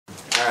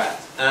Alright.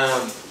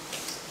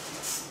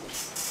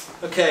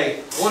 Okay,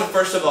 I want to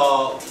first of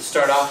all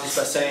start off just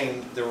by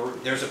saying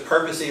there's a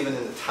purpose even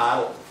in the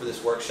title for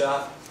this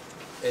workshop.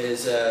 It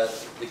is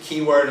the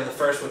key word in the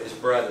first one is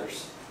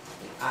brothers.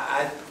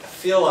 I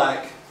feel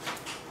like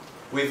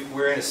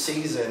we're in a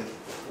season,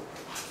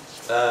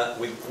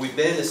 we've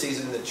been in a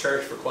season in the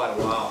church for quite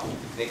a while,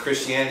 in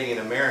Christianity in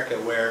America,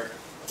 where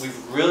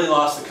we've really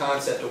lost the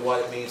concept of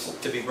what it means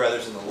to be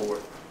brothers in the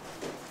Lord.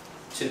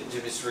 To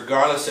just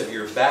regardless of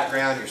your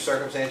background, your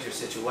circumstance, your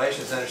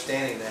situations,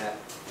 understanding that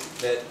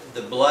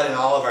the blood in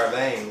all of our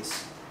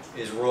veins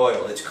is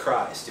royal. It's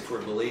Christ if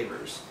we're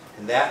believers.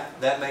 And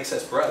that makes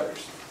us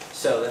brothers.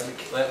 So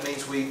that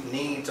means we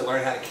need to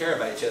learn how to care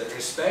about each other,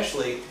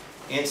 especially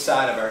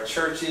inside of our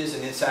churches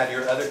and inside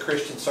your other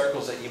Christian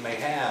circles that you may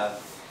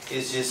have,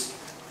 is just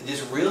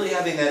really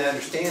having that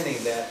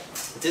understanding that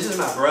this is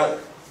my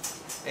brother.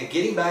 And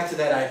getting back to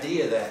that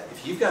idea that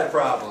if you've got a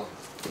problem,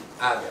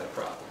 I've got a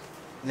problem.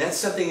 And that's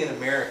something in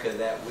America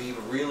that we've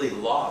really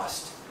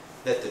lost,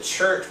 that the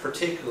church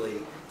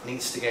particularly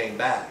needs to gain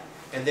back.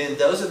 And then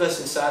those of us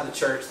inside the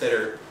church that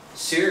are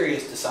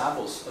serious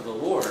disciples of the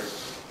Lord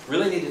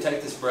really need to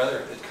take this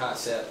brotherhood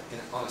concept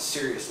on a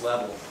serious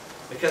level,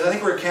 because I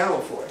think we're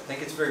accountable for it. I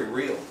think it's very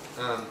real.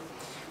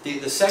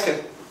 The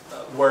second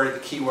word,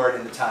 the key word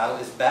in the title,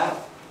 is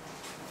battle.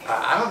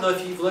 I don't know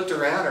if you've looked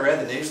around or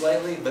read the news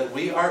lately, but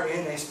we are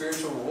in a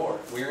spiritual war.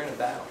 We're in a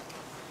battle.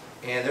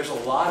 And there's a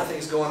lot of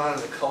things going on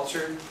in the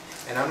culture,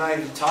 and I'm not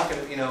even talking,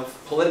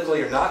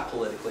 politically or not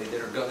politically,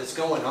 that's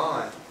going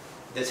on,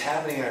 that's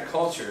happening in our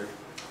culture,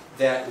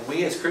 that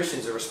we as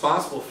Christians are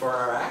responsible for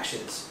our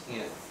actions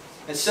in.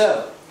 And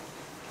so,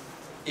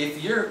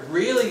 if you're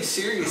really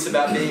serious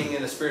about being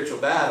in a spiritual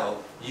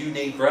battle, you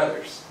need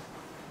brothers.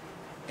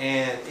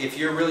 And if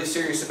you're really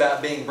serious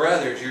about being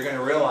brothers, you're going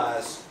to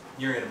realize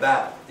you're in a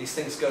battle. These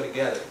things go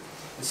together.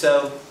 And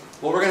so,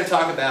 what we're going to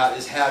talk about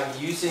is how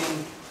using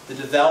the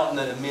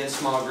development of men's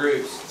small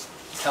groups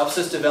helps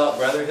us develop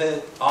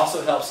brotherhood,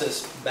 also helps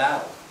us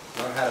battle,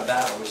 learn how to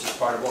battle, which is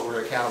part of what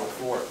we're accountable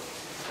for.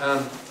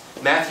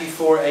 Matthew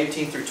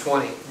 4:18 through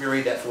 20. Let me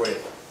read that for you.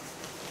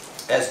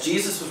 As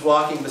Jesus was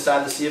walking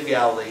beside the Sea of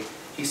Galilee,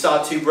 he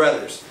saw two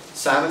brothers,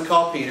 Simon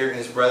called Peter and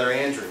his brother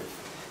Andrew.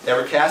 They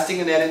were casting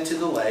a net into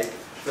the lake,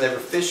 for they were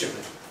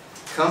fishermen.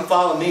 "Come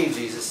follow me,"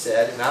 Jesus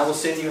said, "and I will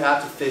send you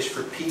out to fish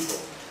for people."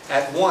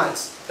 At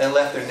once they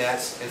left their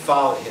nets and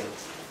followed him.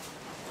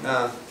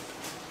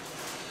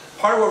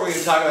 Part of what we're going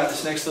to talk about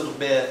this next little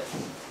bit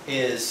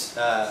is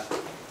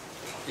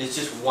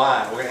just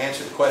why. We're going to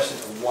answer the question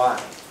of why.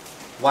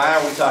 Why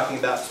are we talking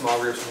about small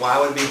groups? Why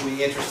would we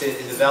be interested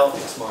in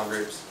developing small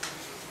groups?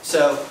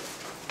 So,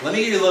 let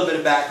me give you a little bit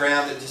of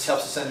background that just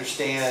helps us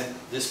understand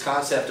this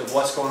concept of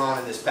what's going on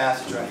in this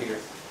passage right here.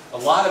 A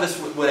lot of us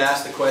would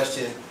ask the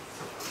question,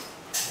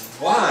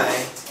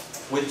 why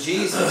would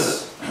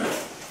Jesus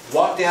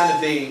walk down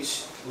the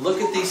beach,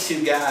 look at these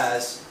two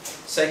guys,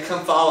 say,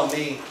 "Come follow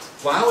me"?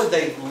 Why would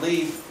they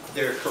leave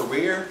their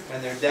career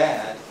and their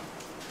dad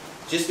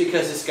just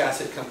because this guy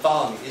said, "Come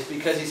follow me"? It's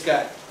because he's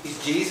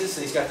Jesus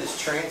and he's got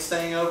this trance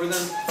thing over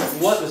them.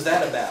 What was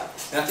that about?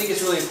 And I think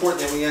it's really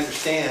important that we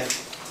understand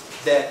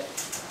that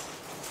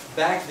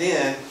back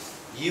then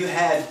you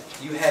had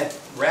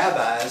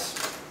rabbis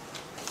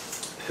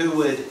who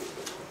would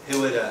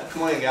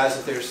come on in, guys.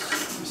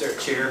 Is there a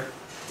chair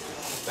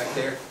back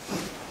there?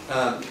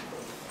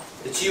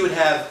 That you would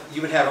have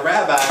a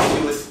rabbi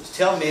who would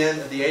tell men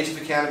of the age of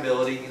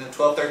accountability,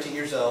 12, 13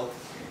 years old.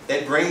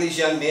 They'd bring these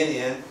young men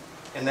in,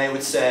 and they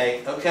would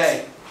say,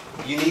 "Okay,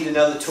 you need to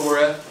know the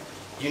Torah.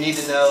 You need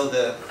to know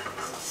the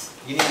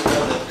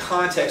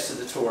context of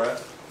the Torah."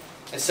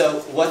 And so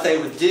what they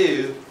would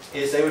do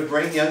is they would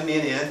bring young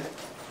men in,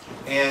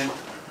 and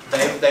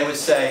they would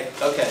say,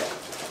 "Okay,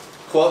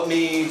 quote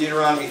me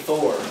Deuteronomy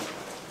 4,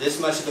 this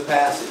much of the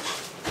passage."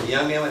 The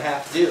young men would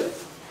have to do it.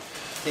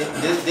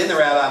 Then the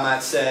rabbi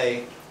might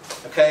say,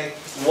 "Okay,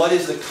 what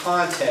is the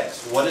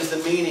context? What is the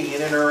meaning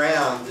in and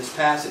around this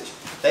passage?"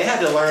 They had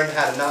to learn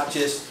how to not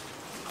just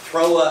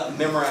throw up and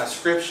memorize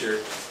Scripture.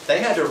 They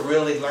had to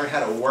really learn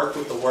how to work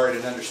with the Word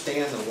and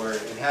understand the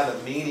Word and have a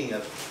meaning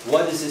of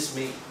what does this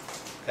mean.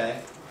 Okay,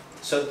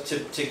 so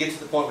to get to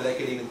the point where they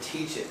could even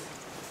teach it.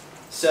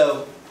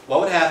 So what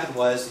would happen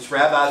was these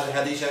rabbis would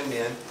have these young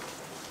men.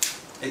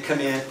 They'd come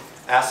in,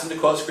 ask them to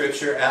quote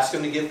Scripture, ask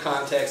them to give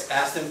context,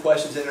 ask them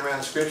questions in and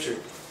around Scripture.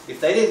 If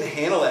they didn't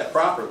handle that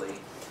properly,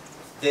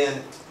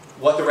 then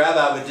what the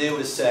rabbi would do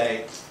is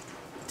say,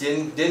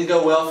 didn't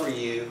go well for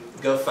you,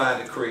 go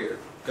find a career.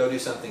 Go do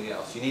something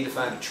else. You need to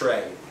find a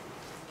trade.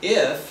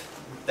 If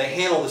they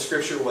handled the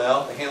Scripture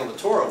well, they handled the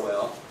Torah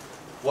well,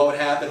 what would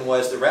happen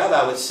was the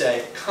rabbi would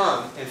say,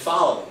 "Come and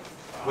follow me,"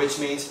 which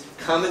means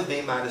come and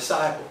be my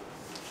disciple.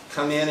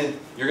 Come in and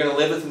you're going to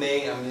live with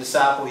me. I'm going to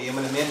disciple you. I'm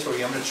going to mentor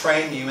you. I'm going to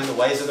train you in the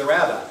ways of the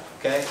rabbi.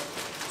 Okay?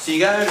 So you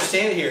got to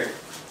understand here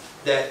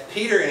that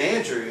Peter and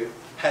Andrew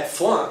had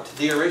flunked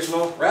the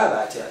original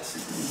rabbi test.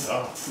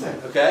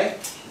 Okay?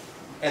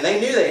 And they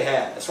knew they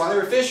had. That's why they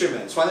were fishermen.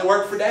 That's why they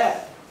worked for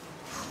Dad.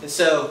 And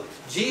so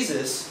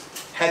Jesus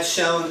had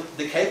shown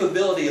the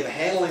capability of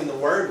handling the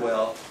word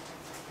well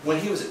when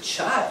he was a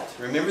child.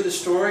 Remember the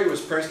story where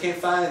his parents can't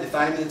find him, they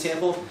find him in the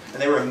temple, and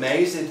they were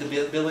amazed at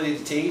the ability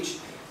to teach?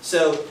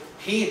 So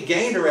he had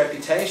gained a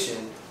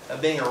reputation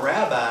of being a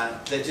rabbi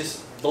that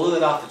just blew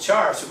it off the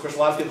charts. Of course, a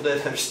lot of people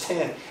didn't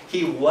understand.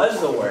 He was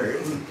the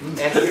Word, and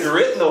he had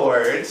written the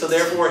Word, so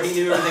therefore he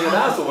knew everything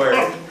about the Word.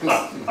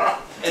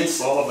 And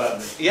all about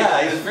me.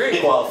 Yeah, he was very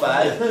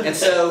qualified. And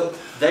so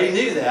they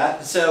knew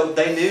that. So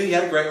they knew he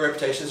had a great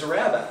reputation as a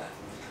rabbi.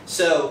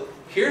 So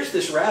here's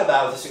this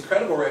rabbi with this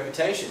incredible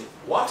reputation,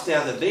 walks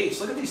down the beach.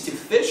 Look at these two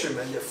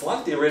fishermen that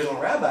flunked the original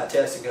rabbi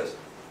test and goes,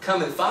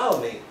 "Come and follow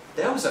me."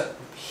 That was a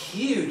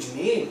huge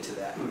meaning to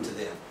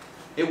them.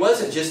 It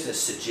wasn't just a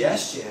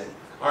suggestion,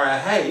 or a,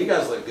 "Hey, you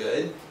guys look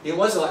good." It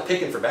wasn't like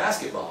picking for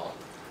basketball.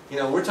 You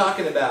know, we're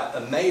talking about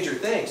a major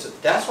thing. So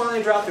that's why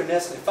they dropped their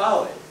nets and they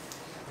followed him.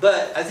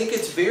 But I think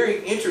it's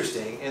very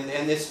interesting,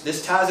 and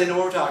this ties into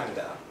what we're talking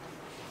about,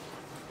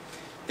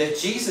 that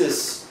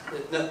Jesus,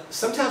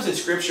 sometimes in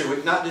Scripture,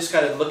 we've not just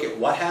got to look at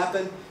what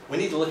happened, we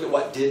need to look at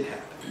what didn't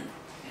happen.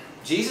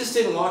 Jesus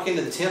didn't walk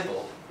into the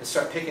temple and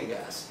start picking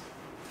guys.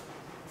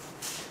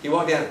 He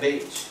walked down a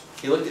beach.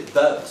 He looked at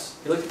boats.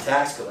 He looked at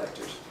tax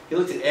collectors. He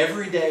looked at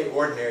everyday,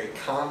 ordinary,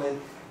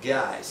 common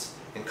guys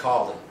and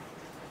called them.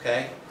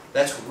 Okay?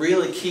 That's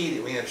really key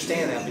that we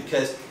understand that,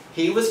 because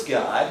he was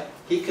God.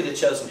 He could have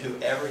chosen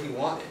whoever he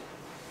wanted.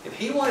 If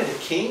he wanted a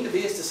king to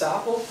be his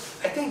disciple,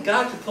 I think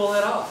God could pull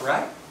that off,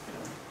 right?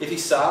 If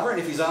he's sovereign,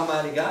 if he's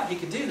Almighty God, he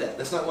could do that.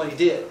 That's not what he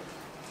did.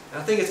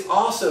 And I think it's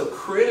also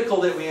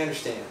critical that we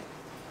understand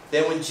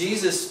that when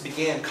Jesus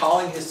began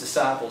calling his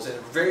disciples in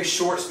a very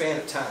short span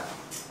of time,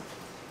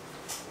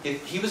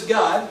 if he was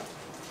God,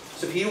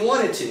 so if he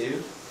wanted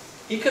to,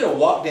 he could have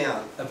walked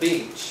down a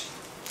beach,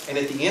 and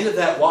at the end of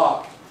that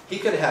walk, he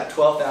could have had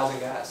 12,000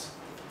 guys.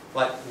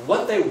 Like,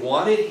 what they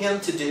wanted him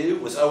to do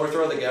was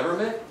overthrow the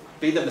government,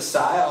 be the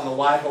Messiah on the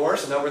white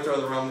horse and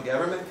overthrow the Roman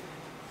government.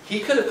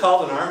 He could have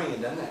called an army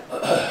and done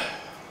that.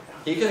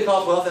 He could have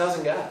called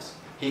 12,000 guys.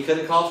 He could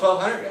have called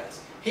 1,200 guys.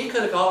 He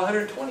could have called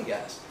 120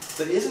 guys.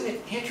 But isn't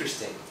it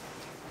interesting?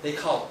 They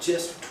called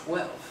just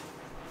 12.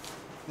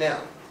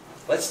 Now,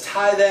 let's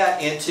tie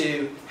that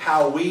into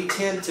how we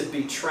tend to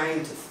be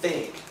trained to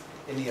think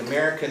in the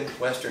American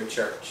Western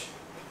church.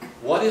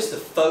 What does the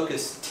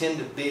focus tend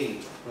to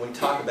be when we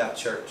talk about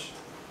church?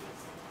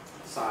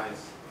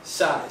 Size.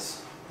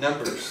 Size,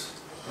 numbers,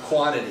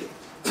 quantity.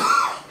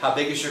 How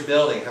big is your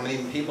building? How many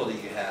people do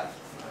you have?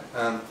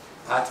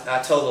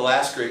 I told the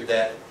last group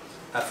that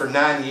for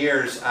 9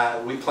 years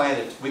we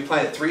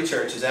planted 3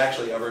 churches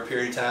actually over a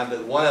period of time,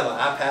 but one of them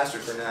I pastored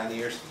for 9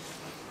 years.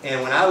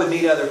 And when I would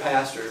meet other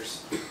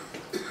pastors,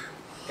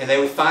 and they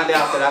would find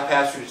out that I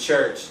pastored a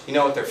church, you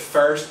know what their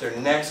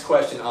next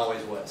question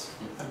always was?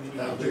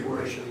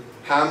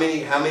 How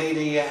many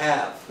do you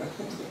have?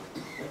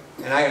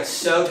 And I got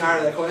so tired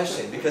of that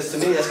question, because to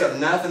me that's got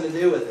nothing to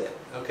do with it.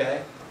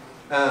 Okay,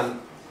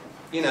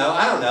 you know,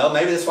 I don't know.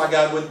 Maybe that's why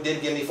God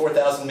did give me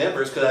 4,000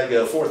 members, because I'd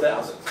go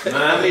 4,000.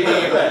 How many do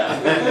you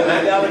have?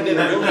 Maybe I would have been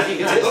really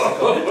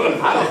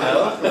egotistical. I don't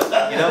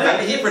know. You know,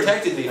 maybe He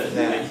protected me from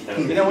that.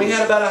 You know, we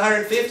had about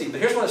 150, but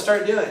here's what I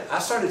started doing.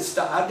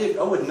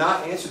 I would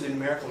not answer the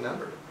numerical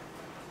number,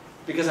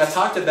 because I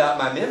talked about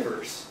my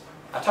members.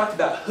 I talked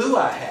about who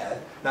I had,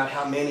 not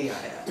how many I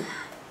had.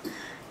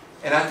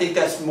 And I think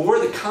that's more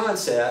the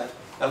concept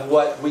of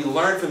what we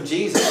learned from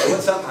Jesus, and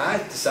what something I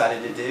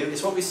decided to do.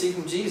 It's what we see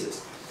from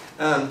Jesus.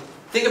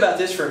 Think about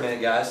this for a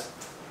minute, guys.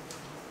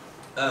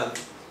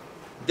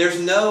 There's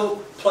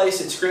no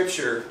place in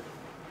Scripture,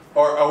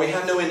 or we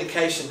have no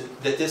indication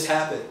that this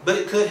happened, but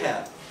it could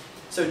have.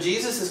 So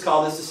Jesus has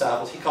called his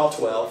disciples. He called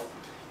 12.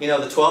 You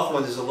know, the 12th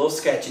one is a little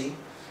sketchy,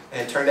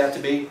 and it turned out to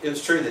be, it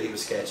was true that he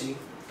was sketchy.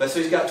 But so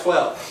he's got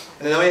 12.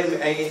 And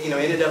then he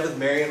ended up with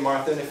Mary and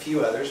Martha and a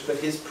few others, but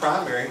his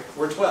primary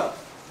were 12.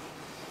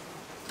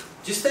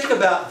 Just think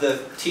about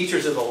the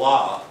teachers of the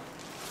law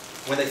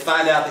when they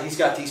find out that he's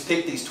got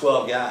picked these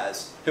 12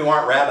 guys who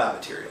aren't rabbi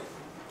material.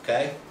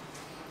 Okay?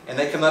 And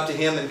they come up to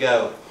him and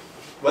go,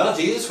 "Well,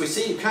 Jesus, we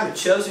see you've kind of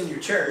chosen your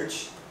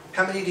church.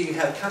 How many do you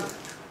have coming?"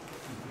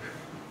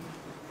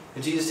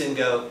 And Jesus didn't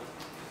go,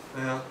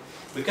 "Well,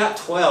 we've got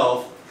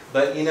 12.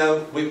 But, you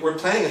know, we're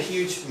planning a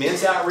huge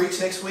men's outreach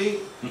next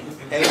week,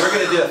 and we're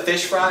going to do a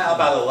fish fry out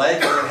by the lake,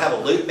 and we're going to have a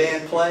lute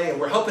band play, and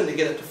we're hoping to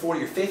get up to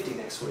 40 or 50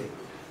 next week."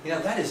 You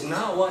know, that is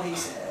not what he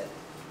said.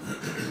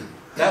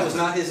 That was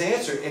not his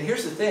answer. And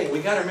here's the thing.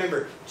 We've got to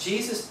remember,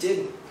 Jesus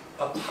didn't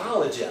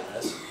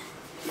apologize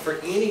for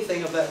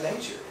anything of that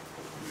nature,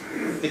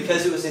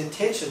 because it was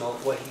intentional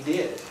what he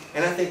did.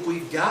 And I think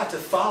we've got to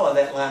follow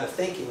that line of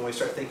thinking when we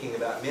start thinking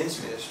about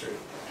men's ministry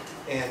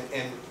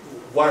and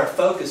what our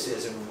focus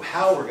is and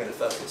how we're going to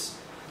focus.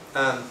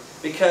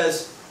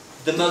 Because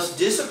the most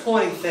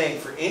disappointing thing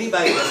for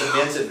anybody who has a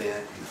men's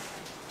event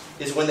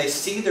is when they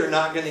see they're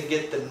not going to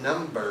get the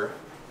number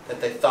that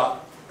they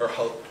thought or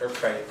hoped or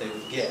prayed they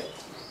would get.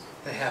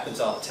 And it happens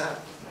all the time.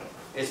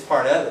 It's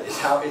part of it.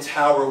 It's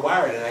how we're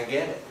wired, and I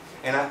get it.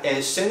 And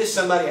as soon as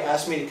somebody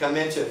asks me to come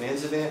into a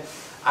men's event,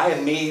 I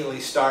immediately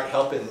start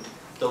helping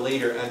the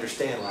leader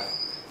understand, like,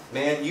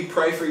 man, you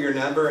pray for your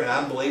number and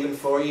I'm believing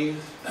for you.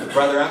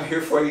 Brother, I'm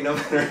here for you no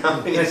matter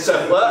how many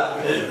show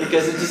up.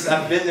 Because it just,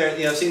 I've been there,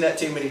 I've seen that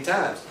too many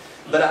times.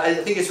 But I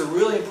think it's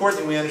really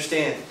important that we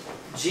understand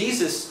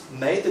Jesus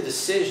made the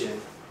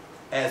decision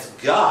as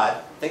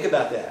God, think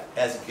about that,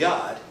 as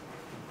God,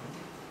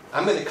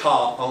 I'm going to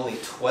call only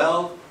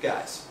 12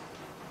 guys.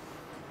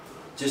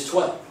 Just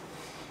 12.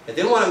 And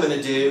then what I'm going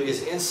to do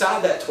is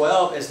inside that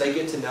 12, as they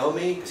get to know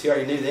me, because he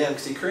already knew them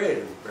because he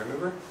created them,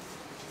 remember?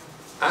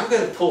 I'm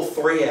going to pull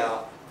 3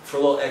 out for a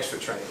little extra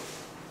training.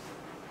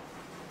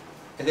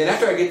 And then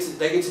after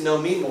they get to know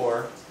me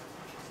more,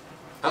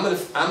 I'm going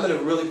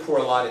to really pour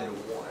a lot into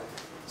 1.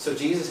 So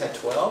Jesus had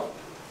 12.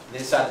 And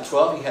inside the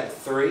 12, he had a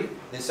 3. And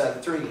inside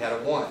the 3, he had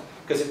a 1.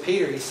 Because at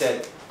Peter, he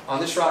said,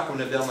 on this rock I'm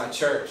going to build my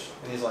church.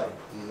 And he's like,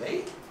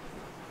 me?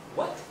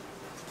 What?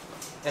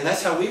 And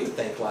that's how we would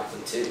think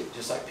likely too,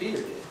 just like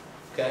Peter did.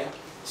 Okay?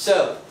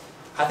 So,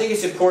 I think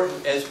it's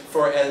important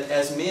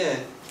as men,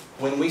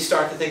 when we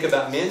start to think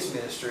about men's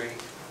ministry,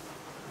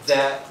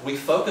 that we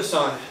focus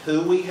on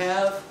who we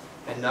have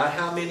and not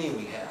how many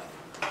we have.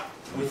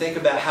 We think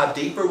about how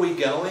deep are we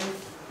going,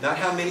 not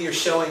how many are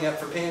showing up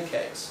for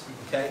pancakes.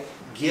 Okay?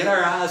 Get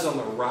our eyes on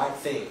the right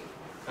thing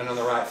and on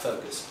the right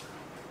focus.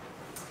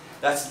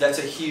 That's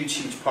a huge,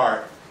 huge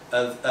part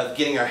of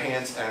getting our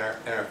hands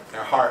and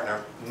our heart and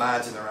our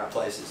minds in the right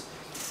places.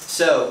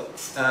 So,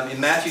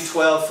 in Matthew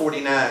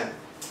 12:49,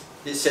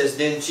 it says,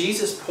 Then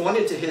Jesus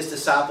pointed to his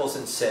disciples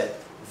and said,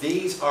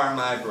 These are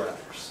my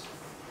brothers.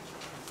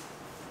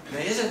 Now,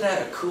 isn't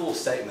that a cool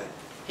statement?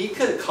 He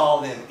could have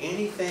called them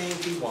anything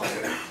he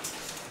wanted,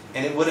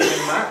 and it would have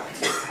been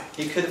right.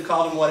 He could have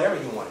called them whatever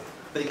he wanted,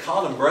 but he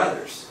called them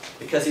brothers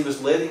because he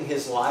was living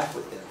his life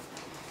with them.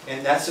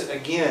 And that's,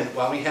 again,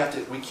 why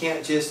we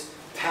can't just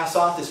pass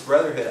off this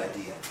brotherhood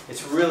idea.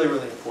 It's really,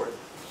 really important.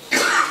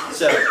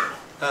 So,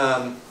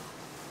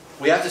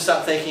 we have to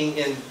stop thinking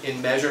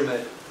in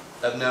measurement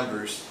of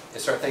numbers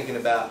and start thinking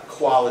about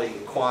quality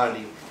and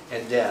quantity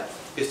and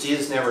depth. Because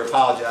Jesus never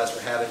apologized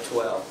for having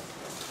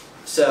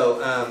 12.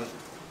 So,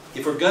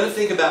 if we're going to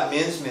think about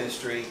men's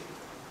ministry,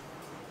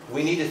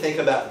 we need to think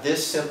about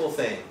this simple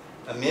thing.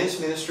 A men's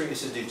ministry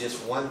is to do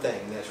just one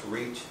thing, and that's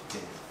reach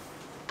men.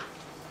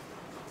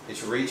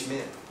 It's reach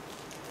men.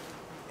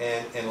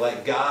 And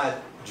let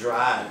God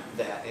drive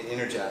that and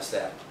energize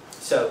that.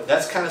 So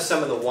that's kind of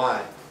some of the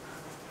why.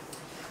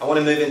 I want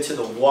to move into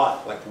the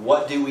what. Like,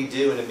 what do we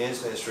do in a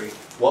men's ministry?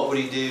 What would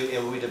he do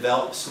if we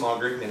develop a small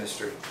group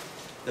ministry?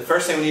 The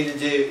first thing we need to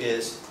do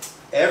is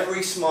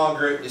every small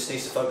group just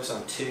needs to focus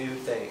on 2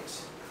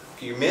 things.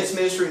 Your men's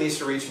ministry needs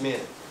to reach men,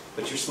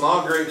 but your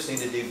small groups need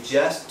to do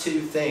just 2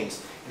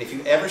 things. And if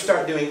you ever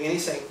start doing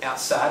anything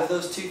outside of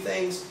those 2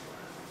 things,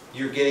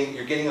 you're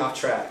getting off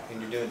track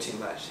and you're doing too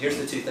much. Here's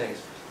the 2 things.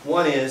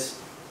 One is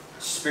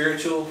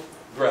spiritual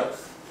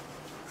growth.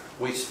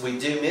 We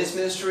do men's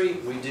ministry,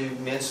 we do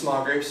men's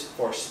small groups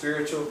for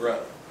spiritual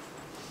growth.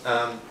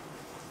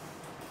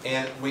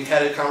 And we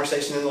had a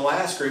conversation in the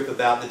last group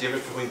about the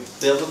difference between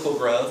biblical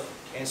growth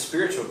and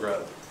spiritual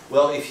growth.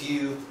 Well, if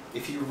you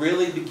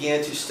really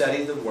begin to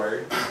study the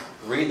Word,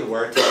 read the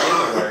Word, take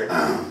in the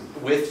Word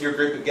with your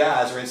group of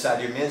guys or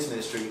inside your men's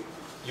ministry,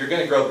 you're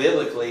going to grow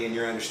biblically in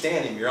your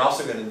understanding. You're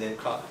also going to then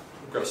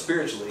grow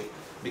spiritually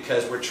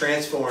because we're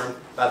transformed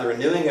by the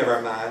renewing of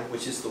our mind,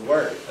 which is the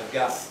Word of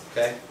God.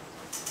 Okay?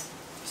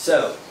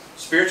 So,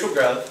 spiritual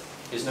growth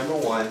is number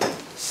 1.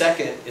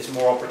 Second is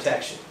moral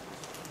protection.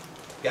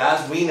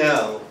 Guys, we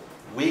know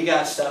we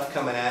got stuff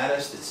coming at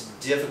us that's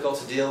difficult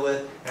to deal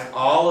with, and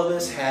all of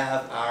us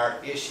have our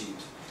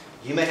issues.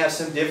 You may have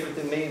some different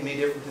than me, and me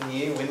different than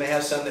you. We may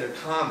have some that are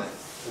common,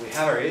 but we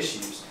have our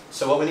issues.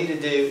 So what we need to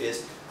do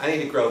is, I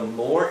need to grow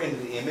more into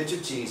the image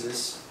of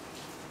Jesus,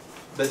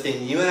 but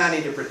then you and I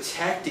need to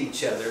protect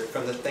each other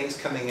from the things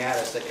coming at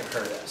us that can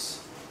hurt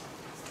us.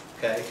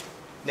 Okay?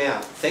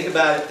 Now, think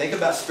about it. Think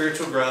about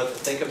spiritual growth.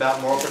 Think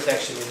about moral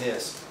protection in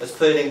this. Let's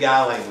put it in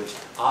guy language.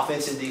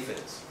 Offense and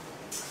defense.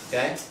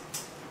 Okay?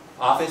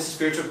 Offense is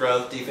spiritual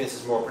growth. Defense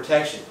is moral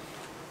protection.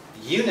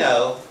 You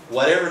know,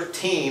 whatever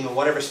team and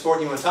whatever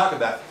sport you want to talk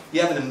about,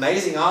 you have an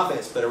amazing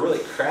offense but a really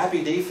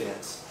crappy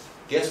defense.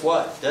 Guess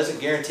what? Doesn't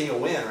guarantee a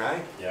win,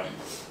 right? Yeah.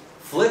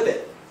 Flip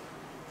it.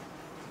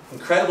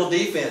 Incredible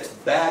defense,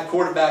 bad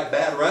quarterback,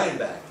 bad running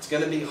back. It's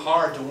going to be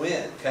hard to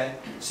win, okay?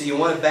 So you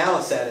want to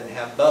balance that and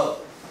have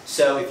both.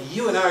 So if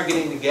you and I are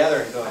getting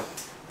together and going,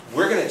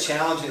 we're going to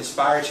challenge and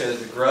inspire each other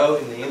to grow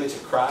in the image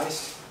of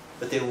Christ,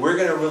 but then we're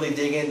going to really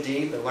dig in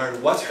deep and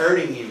learn what's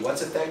hurting you,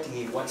 what's affecting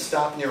you, what's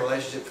stopping your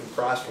relationship from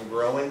Christ from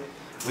growing.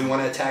 We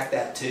want to attack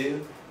that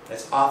too.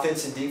 That's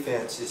offense and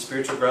defense. It's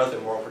spiritual growth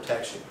and moral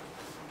protection.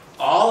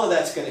 All of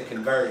that's going to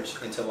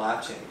converge into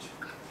life change.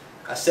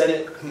 I said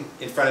it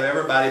in front of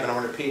everybody, but I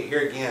want to repeat it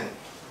here again.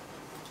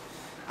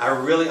 I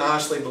really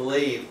honestly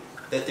believe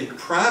that the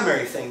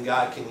primary thing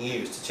God can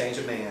use to change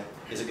a man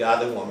is a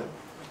godly woman.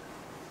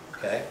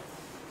 Okay?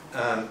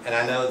 And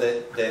I know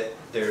that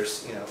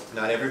there's,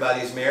 not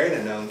everybody's married.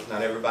 I know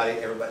not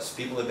everybody's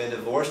people have been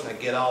divorced, and I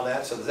get all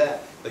that, so there's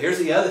that. But here's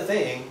the other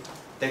thing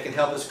that can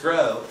help us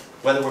grow,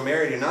 whether we're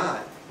married or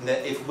not, and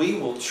that if we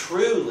will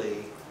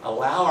truly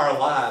allow our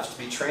lives to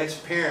be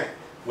transparent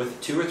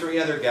with 2 or 3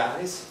 other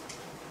guys,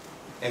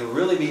 and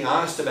really be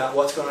honest about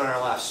what's going on in our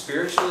lives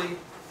spiritually,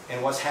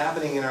 and what's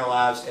happening in our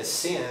lives as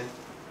sin,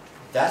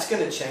 that's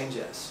going to change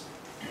us.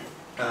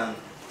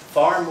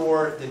 Far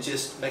more than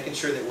just making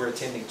sure that we're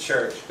attending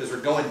church, because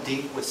we're going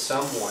deep with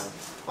someone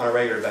on a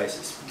regular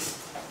basis.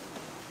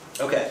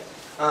 Okay,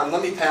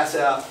 let me pass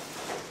out.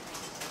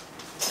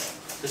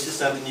 This is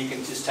something you can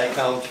just take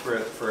home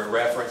for a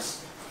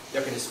reference.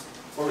 You can just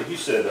Well, you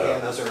said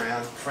hand those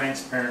around.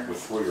 transparent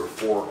with 3 or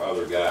 4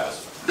 other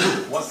guys.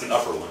 What's the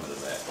upper limit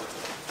of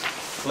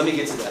that? Let me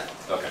get to that.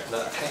 Okay.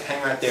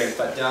 Hang right there. If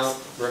I don't,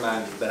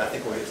 remind me, but I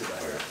think we'll get to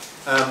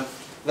that.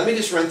 Let me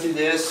just run through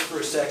this for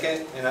a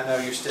second, and I know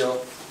you're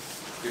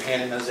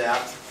handing those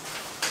out.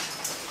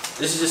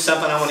 This is just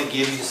something I want to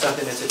give you, just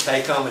something that's a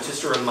take-home. It's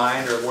just a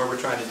reminder of what we're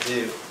trying to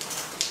do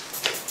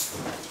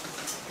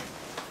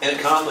and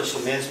accomplish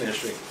in men's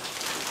ministry.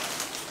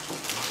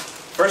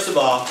 First of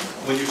all,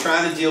 when you're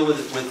trying to deal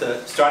with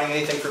starting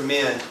anything for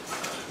men,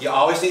 you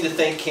always need to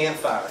think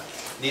campfire.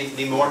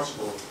 Need more? It's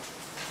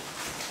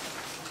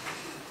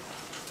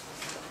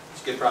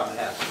a good problem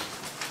to have.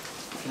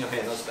 You'll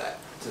hand those back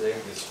to there.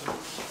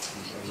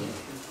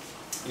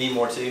 You need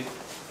more too?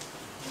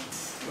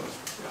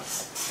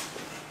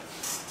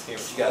 Here,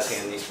 would you guys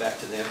hand these back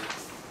to them?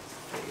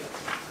 There you go.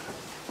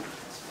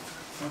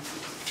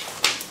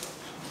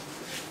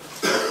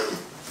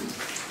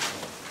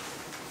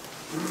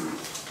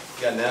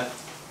 Got enough?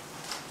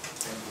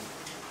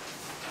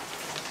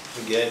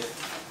 We good?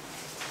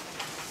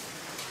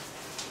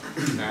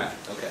 Alright,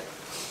 okay.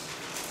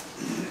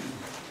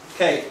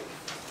 Okay,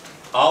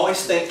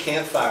 always think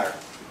campfire.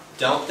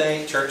 Don't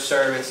think church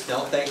service,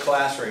 don't think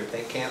classroom,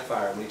 think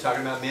campfire. When you're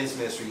talking about men's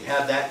ministry, you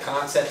have that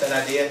concept, that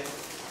idea,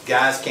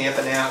 guys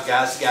camping out,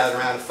 guys gathered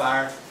around a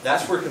fire.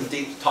 That's where some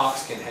deep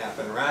talks can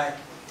happen, right?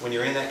 When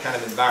you're in that kind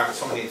of environment,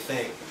 someone needs to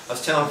think. I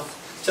was telling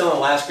the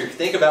last group,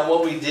 think about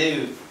what we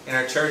do in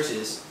our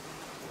churches.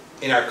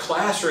 In our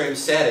classroom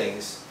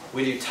settings,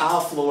 we do tile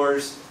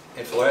floors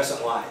and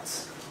fluorescent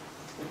lights.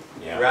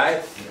 Yeah.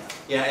 Right?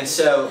 Yeah, and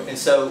so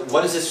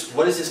what is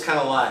this kind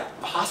of like?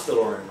 A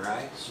hospital room,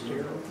 right?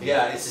 Sterile.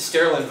 Yeah, it's a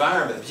sterile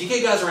environment. But you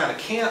get guys around a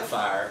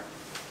campfire,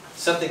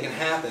 something can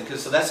happen.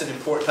 So that's an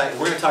important thing.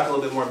 We're going to talk a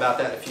little bit more about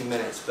that in a few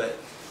minutes. But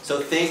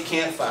so think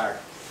campfire.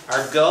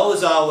 Our goal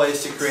is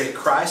always to create a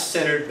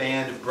Christ-centered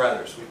band of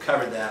brothers. We've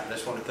covered that. I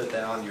just want to put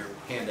that on your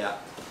handout.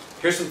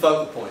 Here's some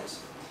focal points.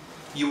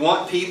 You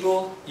want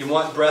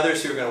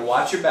brothers who are going to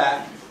watch your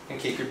back and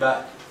kick your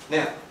butt.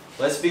 Now,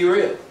 let's be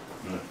real.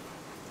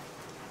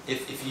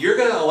 If you're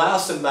going to allow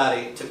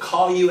somebody to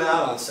call you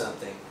out on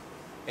something,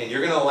 and you're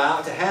going to allow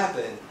it to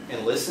happen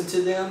and listen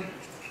to them,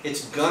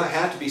 it's going to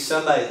have to be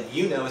somebody that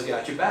you know has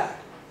got your back,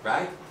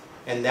 right?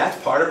 And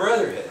that's part of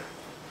brotherhood.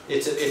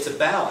 It's a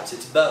balance.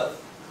 It's both.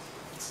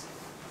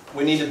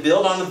 We need to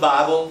build on the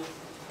Bible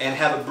and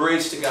have a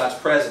bridge to God's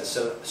presence.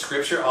 So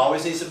Scripture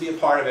always needs to be a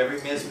part of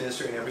every men's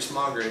ministry and every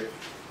small group,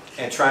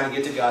 and trying to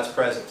get to God's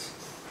presence.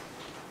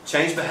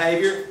 Change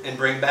behavior and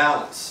bring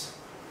balance.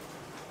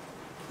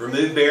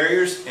 Remove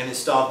barriers and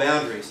install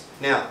boundaries.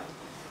 Now,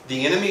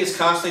 the enemy is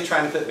constantly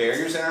trying to put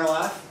barriers in our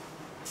life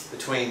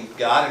between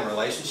God and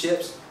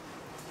relationships.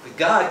 But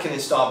God can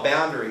install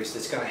boundaries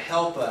that's going to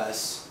help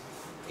us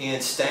in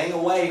staying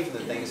away from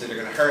the things that are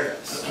going to hurt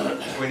us. So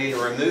we need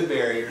to remove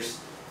barriers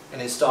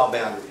and install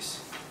boundaries.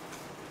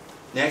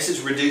 Next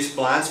is reduce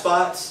blind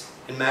spots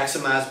and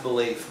maximize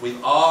belief.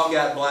 We've all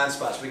got blind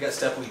spots. We've got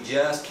stuff we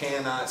just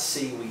cannot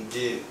see we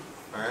do.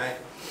 All right?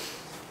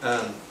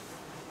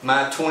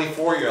 My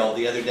 24-year-old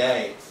the other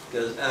day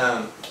goes,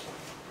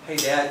 hey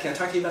Dad, can I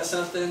talk to you about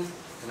something?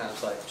 And I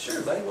was like,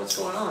 sure buddy, what's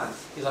going on?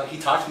 He's like, he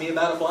talked to me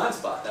about a blind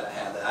spot that I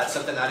have. That's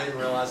something I didn't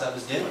realize I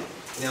was doing.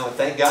 And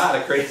thank God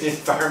I created an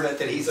environment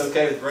that he's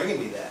okay with bringing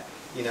me that.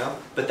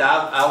 But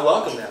I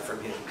welcome that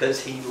from him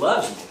because he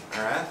loves me.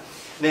 All right?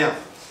 Now,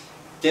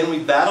 then we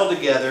battle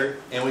together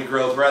and we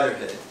grow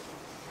brotherhood.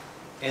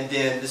 And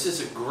then this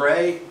is a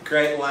great,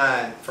 great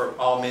line for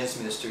all men's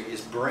ministry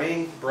is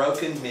bring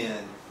broken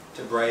men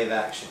to brave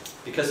action.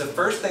 Because the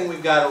first thing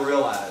we've got to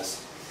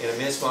realize in a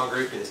men's small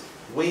group is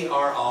we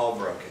are all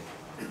broken.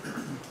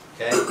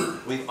 Okay?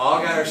 We've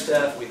all got our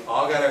stuff, we've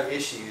all got our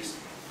issues,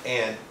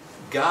 and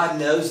God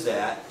knows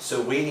that, so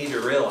we need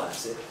to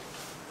realize it.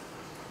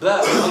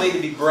 But we all need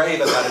to be brave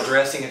about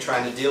addressing and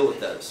trying to deal with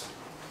those.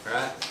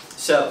 Alright?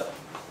 So,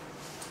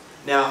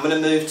 now I'm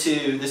going to move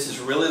to, this is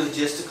really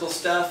logistical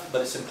stuff,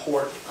 but it's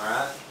important.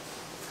 Alright?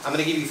 I'm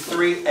going to give you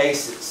 3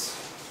 ACEs.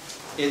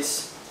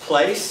 It's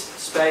place,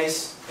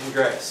 space, and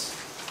grace.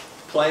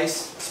 Place,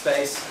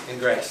 space, and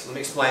grace. Let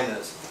me explain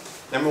those.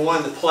 Number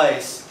 1, the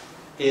place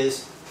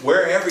is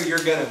wherever you're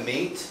going to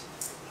meet,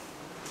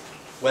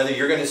 whether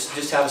you're going to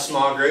just have a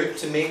small group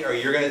to meet or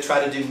you're going to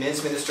try to do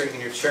men's ministry in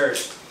your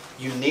church,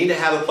 you need to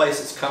have a place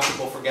that's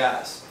comfortable for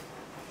guys.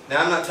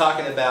 Now, I'm not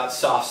talking about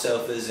soft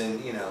sofas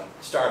and,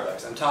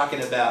 Starbucks. I'm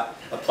talking about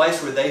a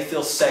place where they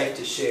feel safe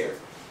to share.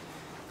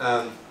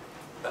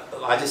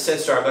 I just said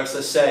Starbucks.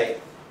 Let's say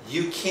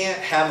you can't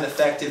have an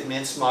effective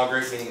men's small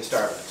group meeting at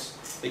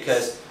Starbucks,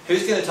 because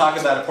who's going to talk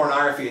about a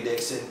pornography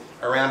addiction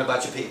around a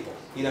bunch of people?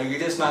 You're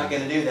just not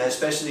going to do that,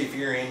 especially if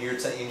you're in your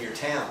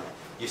town.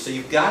 So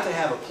you've got to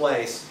have a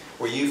place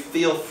where you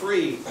feel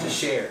free to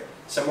share,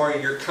 somewhere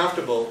you're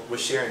comfortable with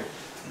sharing.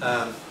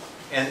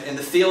 And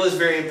the feel is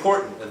very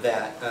important of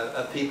that,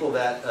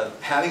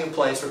 of having a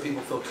place where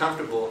people feel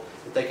comfortable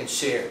that they can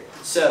share.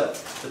 So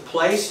the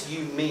place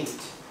you meet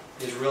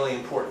is really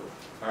important.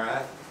 All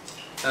right.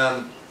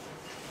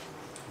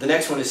 The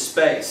next one is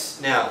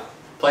space. Now,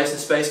 place and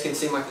space can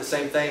seem like the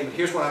same thing, but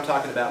here's what I'm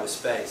talking about with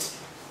space.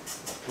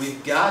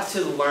 We've got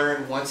to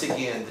learn, once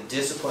again, the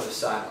discipline of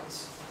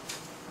silence.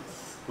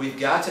 We've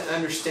got to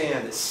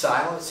understand that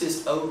silence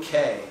is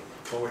okay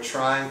when we're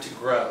trying to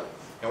grow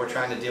and we're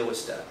trying to deal with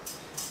stuff.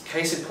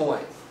 Case in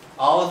point,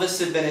 all of us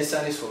have been in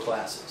Sunday school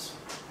classes.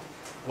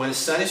 When a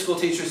Sunday school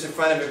teacher is in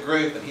front of a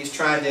group and he's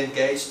trying to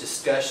engage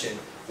discussion,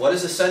 what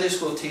does a Sunday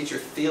school teacher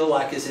feel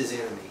like is his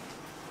enemy?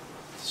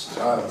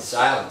 Silence.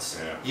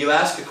 Silence. Yeah. You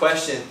ask a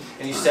question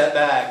and you step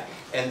back,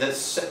 and the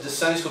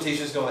Sunday school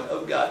teacher is going,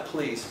 "Oh God,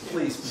 please,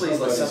 please, please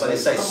let somebody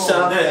say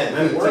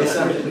something." Say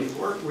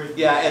something.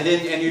 Yeah,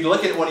 and you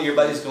look at one of your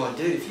buddies going,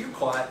 "Dude, if you're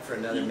quiet for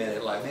another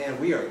minute, like, man,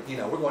 we're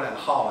going down the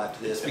hall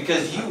after this,"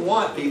 because you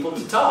want people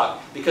to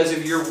talk because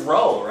of your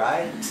role,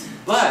 right?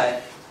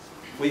 But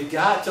we've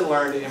got to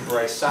learn to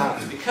embrace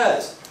silence,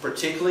 because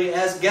particularly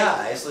as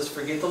guys, let's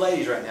forget the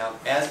ladies right now.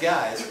 As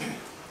guys,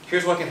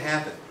 here's what can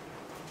happen.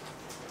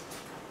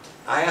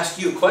 I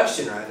ask you a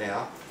question right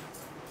now,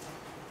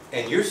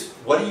 and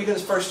what are you going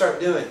to first start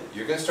doing?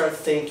 You're going to start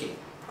thinking,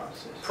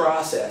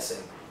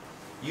 processing.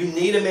 You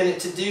need a minute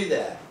to do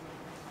that.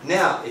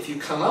 Now, if you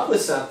come up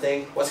with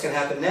something, what's going to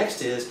happen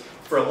next is,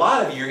 for a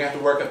lot of you, you're going to have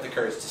to work up the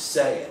courage to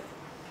say it.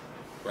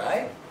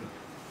 Right?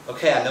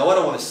 Okay, I know what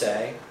I want to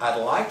say. I'd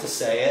like to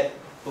say it.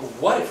 But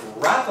what if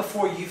right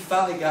before you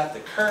finally got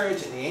the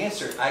courage and the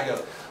answer, I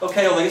go,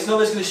 okay, well, I guess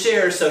nobody's going to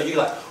share, so you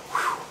like,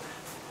 whew,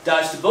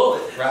 dodge the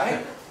bullet,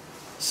 right?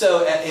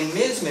 So in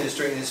men's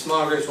ministry and in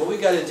small groups, what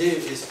we've got to do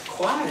is,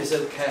 quiet is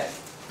okay.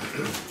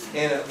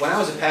 And when I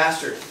was a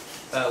pastor,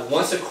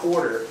 once a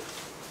quarter,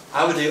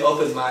 I would do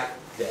open mic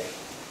day.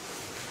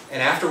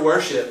 And after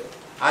worship,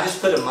 I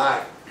just put a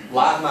mic,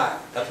 live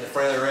mic, up in the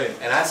front of the room,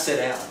 and I'd sit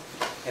down.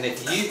 And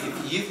if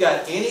you've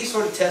got any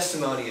sort of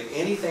testimony of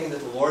anything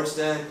that the Lord's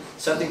done,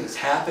 something that's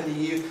happened to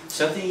you,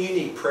 something you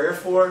need prayer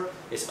for,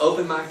 it's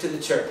open mic to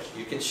the church.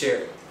 You can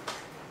share it.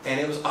 And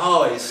it was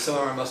always some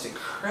of our most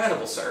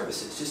incredible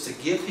services, just to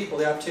give people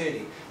the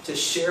opportunity to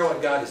share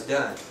what God has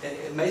done. An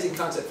amazing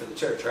concept for the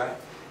church, right?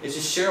 It's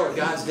just share what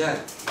God's done.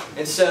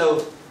 And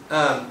so,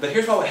 but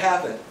here's what would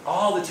happen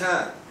all the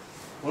time.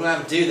 When I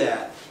would do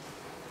that,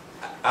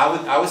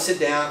 I would sit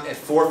down and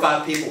 4 or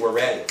 5 people were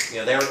ready.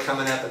 They were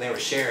coming up and they were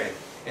sharing.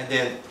 And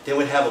then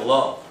we'd have a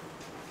lull.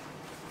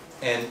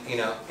 And,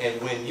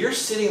 and when you're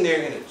sitting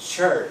there in a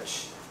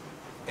church,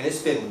 and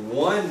it's been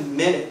 1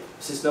 minute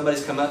since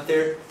nobody's come up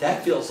there,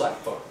 that feels like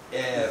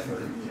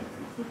forever.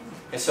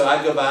 And so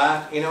I'd go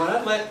by, and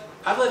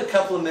I'd let a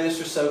couple of minutes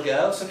or so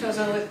go. Sometimes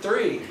I'd let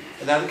 3.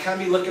 And I'd kind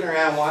of be looking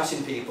around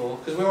watching people,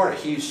 because we weren't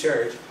a huge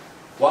church,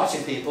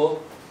 watching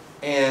people,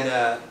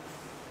 and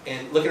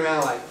looking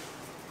around like,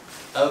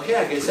 okay,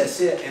 I guess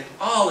that's it. And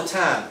all the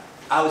time,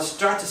 I would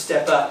start to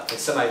step up, and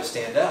somebody would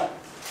stand up.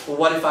 Well,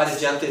 what if I'd have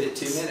jumped it at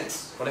 2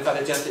 minutes? What if I'd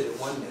have jumped it at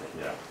 1 minute?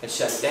 Yeah. And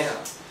shut it down?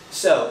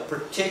 So,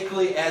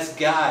 particularly as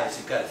guys,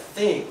 you've got to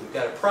think, we've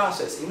got to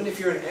process. Even if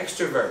you're an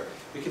extrovert,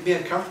 we can be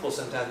uncomfortable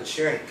sometimes with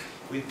sharing.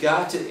 We've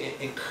got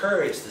to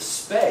encourage the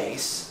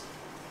space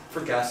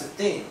for guys to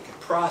think and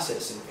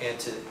process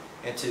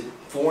and to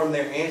form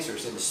their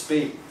answers and to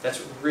speak.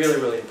 That's really,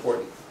 really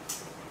important.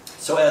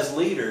 So as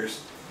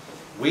leaders,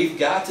 we've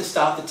got to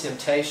stop the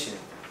temptation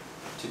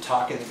to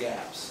talk in the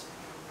gaps.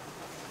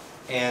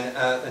 And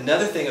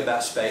another thing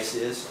about space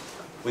is,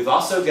 we've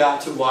also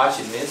got to watch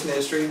in men's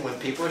ministry when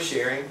people are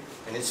sharing,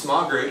 and in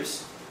small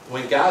groups,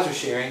 when guys are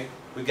sharing,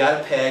 we've got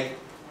to peg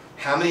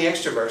how many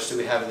extroverts do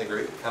we have in the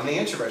group, how many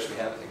introverts do we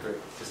have in the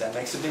group, because that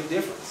makes a big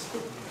difference.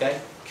 Okay?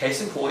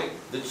 Case in point,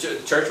 the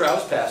church where I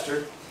was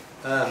pastor,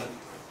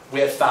 we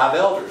had 5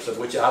 elders, of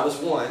which I was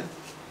one.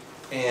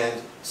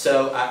 And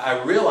so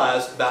I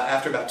realized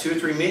after about 2 or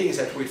 3 meetings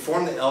after we'd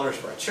formed the elders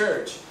for our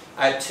church,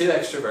 I had 2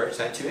 extroverts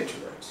and I had 2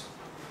 introverts.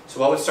 So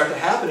what would start to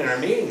happen in our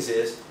meetings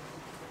is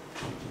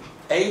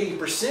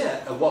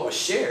 80% of what was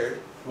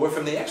shared were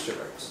from the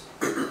extroverts.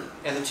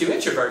 And the 2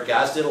 introvert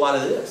guys did a lot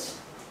of this.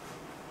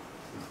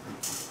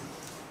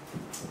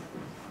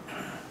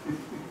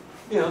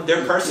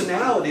 Their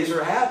personalities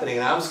were happening.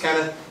 And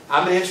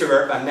I'm an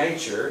introvert by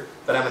nature,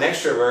 but I'm an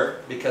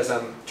extrovert because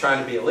I'm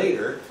trying to be a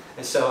leader.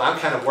 And so I'm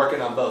kind of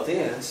working on both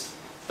ends.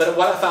 But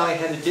what I finally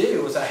had to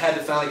do was I had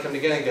to finally come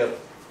together and go,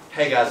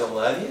 hey guys, I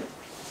love you.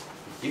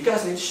 You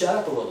guys need to shut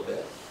up a little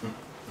bit.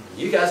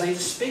 You guys need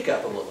to speak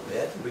up a little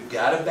bit. We've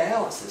got to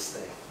balance this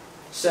thing.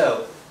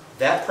 So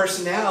that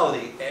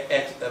personality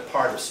at a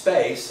part of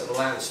space, of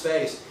allowing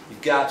space,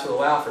 you've got to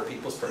allow for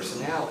people's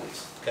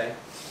personalities. Okay?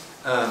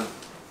 All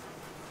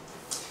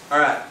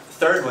right,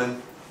 third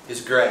one is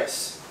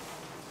grace.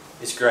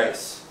 It's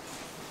grace.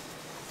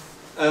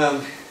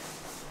 I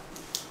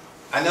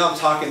know I'm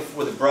talking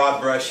with a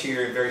broad brush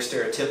here and very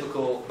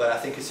stereotypical, but I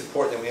think it's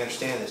important that we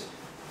understand this.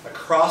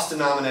 Across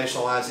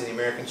denominational lines in the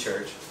American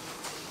church,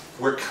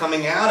 we're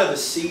coming out of a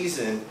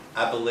season,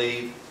 I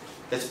believe,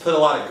 that's put a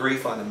lot of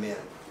grief on the men.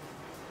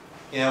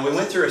 You know, we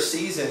went through a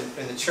season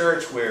in the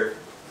church where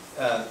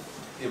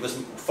it was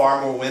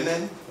far more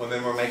women.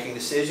 Women were making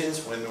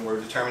decisions. Women were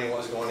determining what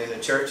was going on in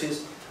the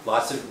churches.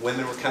 Lots of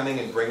women were coming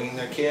and bringing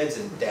their kids,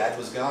 and dad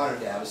was gone, or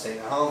dad was staying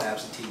at home,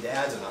 absentee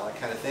dads, and all that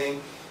kind of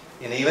thing.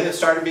 And even it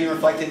started being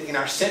reflected in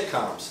our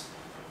sitcoms.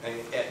 And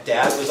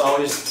dad was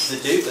always the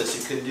doofus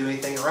who couldn't do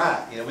anything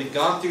right. You know, we've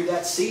gone through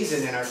that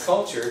season in our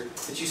culture,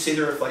 but you see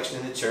the reflection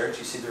in the church,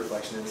 you see the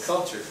reflection in the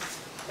culture.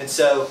 And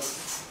so,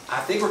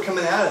 I think we're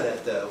coming out of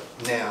that, though,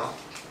 now.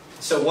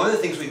 So one of the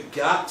things we've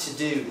got to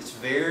do that's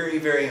very,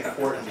 very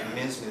important in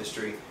men's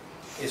ministry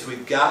is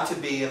we've got to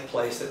be a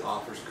place that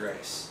offers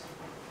grace.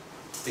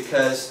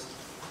 Because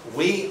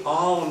we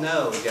all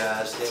know,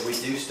 guys, that we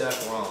do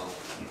stuff wrong.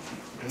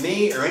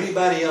 Me or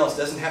anybody else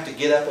doesn't have to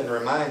get up and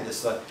remind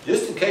us, like,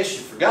 just in case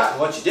you've forgotten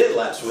what you did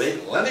last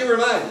week, let me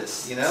remind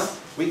us, you know?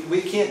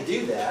 We can't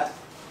do that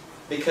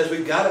because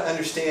we've got to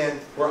understand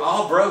we're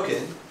all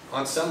broken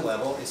on some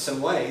level, in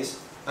some ways.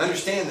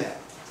 Understand that.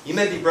 You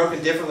may be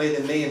broken differently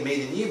than me and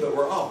me than you, but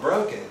we're all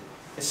broken.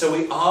 And so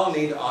we all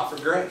need to offer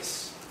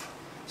grace.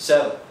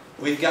 So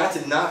we've got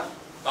to not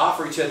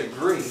offer each other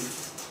grief,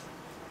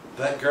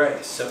 but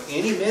grace. So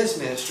any men's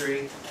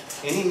ministry,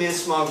 any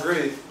men's small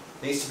group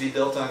needs to be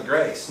built on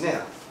grace.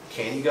 Now,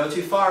 can you go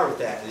too far with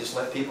that and just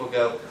let people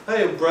go,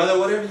 hey, brother,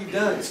 whatever you've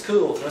done, it's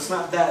cool. No, it's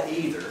not that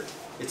either.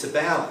 It's a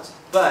balance.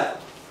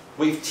 But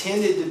we've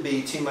tended to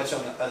be too much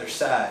on the other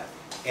side.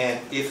 And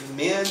if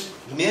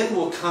men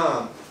will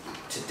come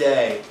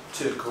today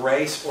to a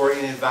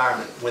grace-oriented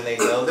environment when they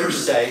know they're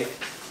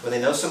safe, when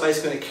they know somebody's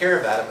going to care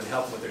about them and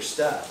help them with their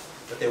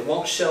stuff, but they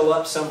won't show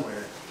up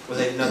somewhere where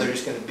they know they're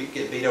just going to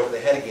get beat over the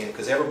head again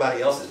because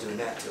everybody else is doing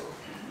that to them,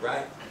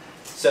 right?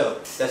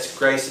 So that's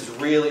grace is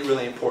really,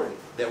 really important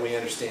that we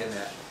understand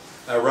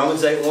that.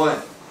 Romans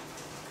 8:1.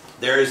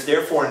 There is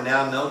therefore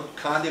now no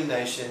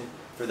condemnation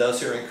for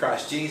those who are in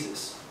Christ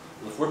Jesus.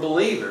 If we're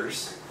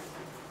believers,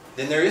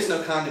 then there is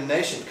no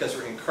condemnation because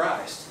we're in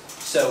Christ.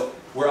 So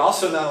we're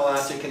also not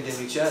allowed to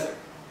condemn each other.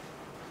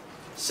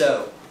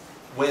 So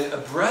when a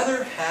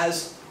brother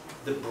has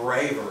the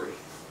bravery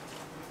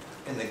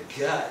and the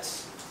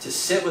guts to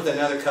sit with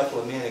another couple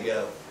of men and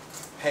go,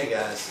 hey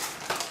guys,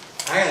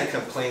 I got to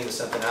come clean with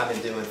something I've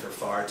been doing for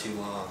far too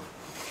long.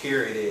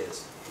 Here it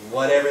is.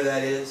 Whatever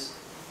that is,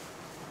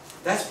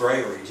 that's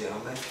bravery,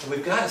 gentlemen. And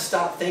we've got to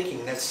stop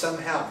thinking that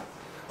somehow,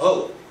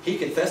 oh, he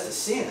confessed a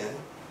sin.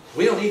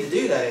 We don't need to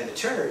do that in the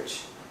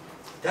church.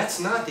 That's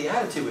not the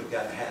attitude we've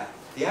got to have.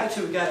 The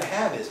attitude we've got to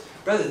have is,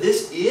 brother,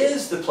 this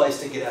is the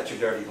place to get out your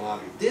dirty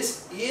laundry.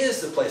 This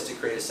is the place to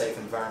create a safe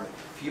environment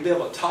for you to be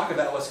able to talk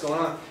about what's going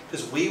on,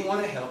 because we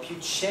want to help you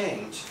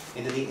change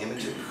into the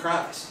image of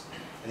Christ.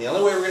 And the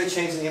only way we're going to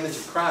change the image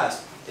of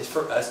Christ is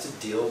for us to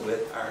deal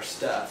with our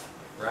stuff,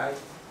 right?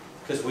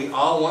 Because we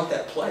all want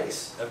that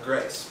place of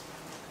grace.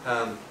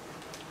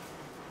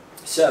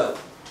 So,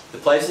 the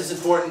place is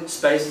important,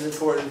 space is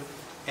important,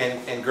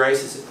 and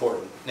grace is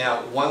important.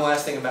 Now, one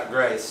last thing about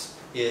grace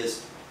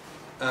is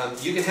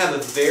you can have a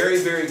very,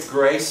 very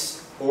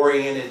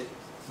grace-oriented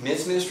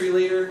men's ministry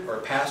leader or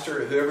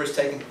pastor or whoever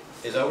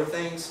is over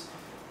things,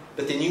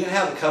 but then you can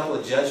have a couple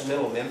of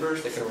judgmental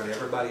members that can run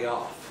everybody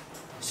off.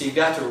 So you've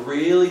got to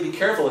really be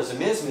careful as a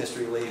men's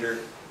ministry leader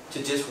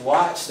to just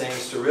watch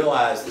things to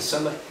realize that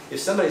if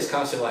somebody's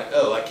constantly like,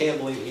 oh, I can't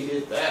believe he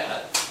did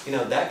that, you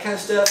know, that kind of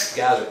stuff,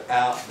 guys are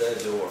out the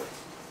door.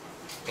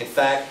 In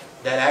fact,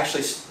 that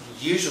actually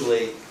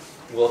usually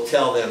will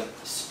tell them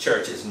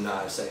church is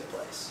not a safe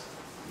place.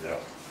 Yeah.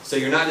 So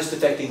you're not just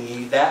affecting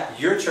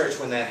your church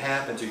when that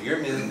happens, or your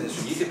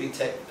ministry. You could be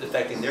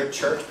affecting their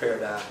church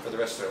paradigm for the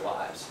rest of their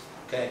lives.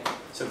 Okay?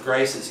 So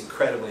grace is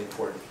incredibly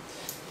important.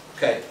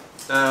 Okay.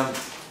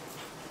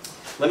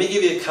 Let me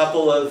give you a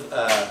couple of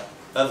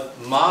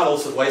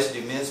models of ways to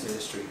do men's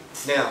ministry.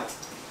 Now,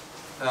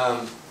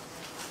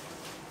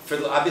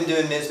 I've been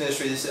doing men's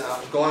ministry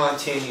going on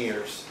 10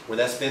 years, where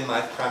that's been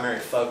my primary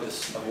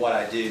focus of what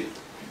I do.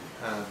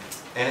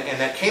 And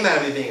that came out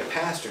of me being a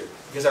pastor,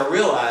 because I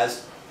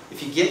realized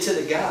if you get to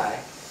the guy,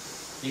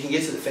 you can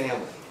get to the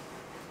family.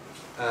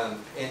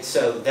 And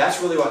so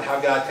that's really how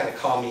God kind of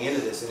called me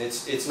into this. And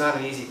it's not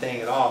an easy thing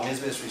at all.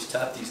 Men's ministry is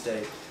tough these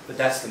days, but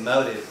that's the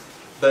motive.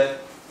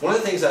 But one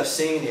of the things I've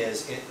seen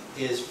is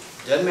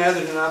doesn't matter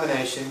the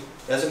denomination,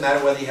 doesn't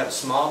matter whether you have a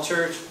small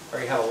church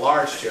or you have a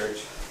large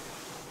church.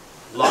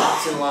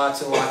 Lots and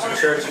lots and lots of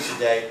churches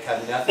today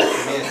have nothing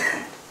for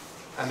men.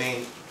 I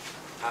mean,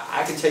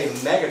 I can tell you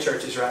mega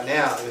churches right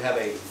now who have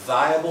a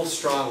viable,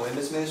 strong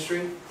women's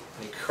ministry,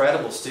 an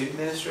incredible student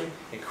ministry,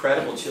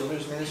 incredible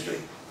children's ministry,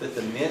 but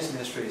the men's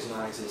ministry is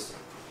non-existent.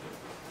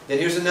 Then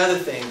here's another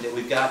thing that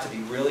we've got to be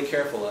really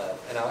careful of,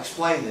 and I'll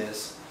explain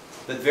this,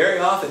 but very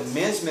often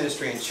men's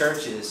ministry in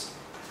churches,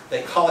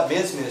 they call it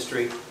men's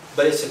ministry,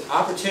 but it's an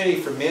opportunity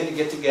for men to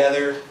get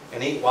together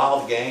and eat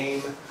wild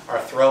game, or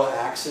throw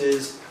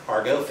axes,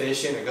 or go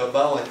fishing, or go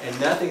bowling, and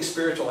nothing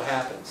spiritual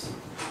happens.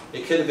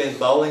 It could have been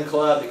bowling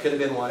club, it could have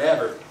been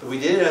whatever, but we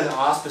did it on the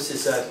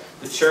auspices of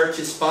the church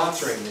is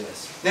sponsoring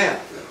this. Now,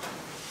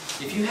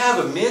 if you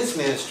have a men's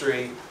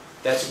ministry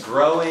that's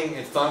growing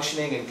and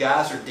functioning and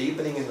guys are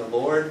deepening in the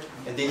Lord,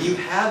 and then you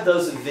have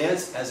those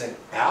events as an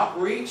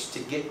outreach to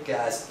get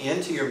guys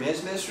into your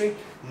men's ministry,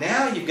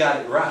 now you've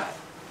got it right.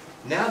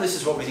 Now this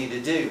is what we need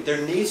to do.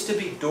 There needs to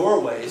be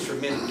doorways for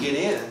men to get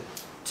in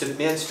to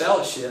men's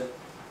fellowship,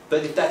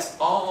 but if that's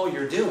all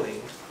you're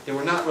doing, then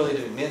we're not really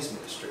doing men's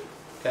ministry.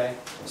 Okay?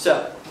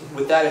 So,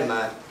 with that in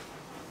mind,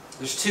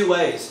 there's two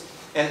ways.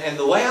 And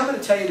the way I'm going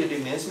to tell you to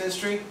do men's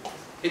ministry,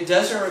 it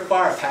doesn't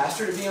require a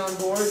pastor to be on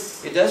board.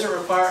 It doesn't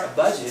require a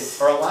budget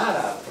or a line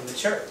item from the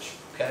church.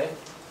 Okay?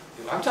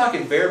 I'm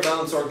talking bare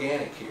bones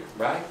organic here,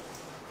 right?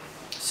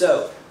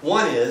 So,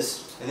 one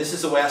is, and this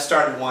is the way I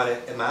started one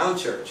at my own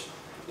church,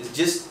 is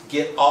just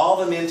get all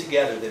the men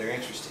together that are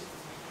interested.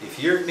 If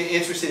you're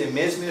interested in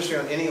men's ministry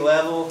on any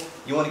level,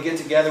 you want to get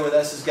together with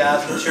us as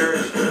guys in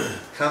church,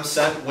 come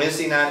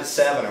Wednesday night at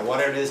 7 or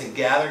whatever it is and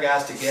gather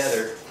guys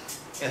together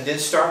and then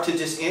start to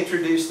just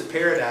introduce the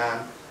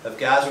paradigm of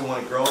guys who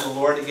want to grow in the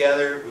Lord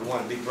together, we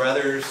want to be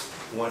brothers,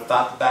 we want to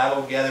fight the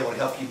battle together, we want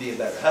to help you be a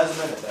better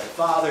husband, a better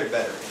father, a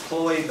better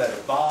employee,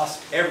 better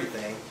boss,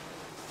 everything.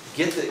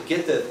 Get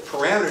the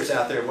parameters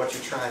out there of what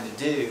you're trying to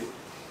do.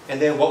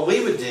 And then what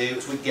we would do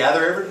is we'd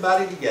gather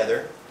everybody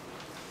together.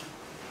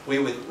 We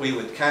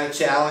would kind of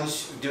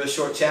challenge, do a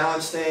short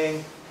challenge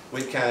thing.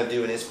 We'd kind of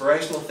do an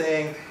inspirational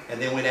thing.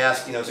 And then we'd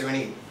ask, is there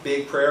any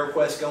big prayer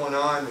requests going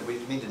on that we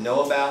need to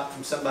know about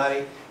from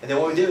somebody? And then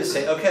what we do is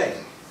say, okay,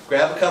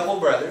 grab a couple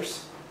of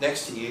brothers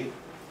next to you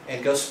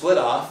and go split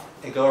off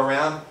and go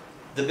around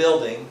the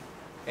building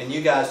and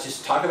you guys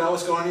just talk about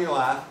what's going on in your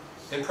life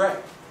and pray.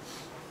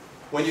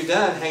 When you're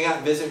done, hang out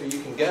and visit where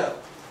you can go.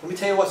 Let me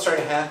tell you what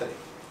started happening.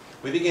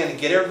 We began to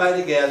get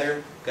everybody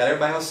together, got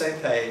everybody on the same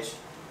page,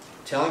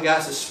 telling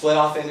guys to split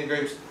off into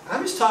groups.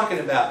 I'm just talking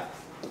about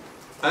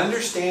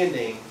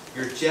understanding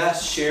you're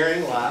just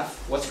sharing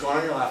life, what's going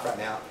on in your life right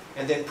now,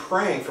 and then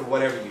praying for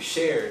whatever you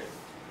shared.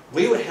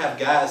 We would have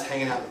guys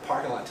hanging out in the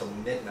parking lot until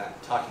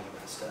midnight talking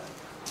about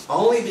stuff.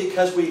 Only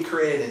because we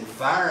created an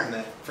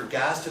environment for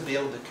guys to be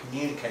able to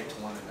communicate to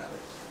one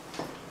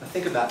another. Now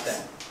think about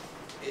that.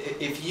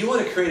 If you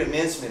want to create a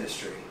men's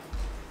ministry,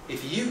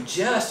 if you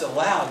just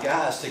allow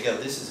guys to go,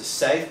 this is a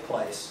safe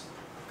place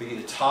for you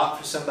to talk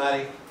to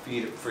somebody, for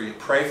you to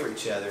pray for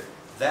each other,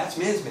 that's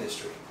men's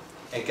ministry.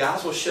 And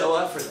guys will show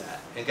up for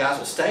that. And guys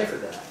will stay for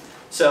that.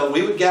 So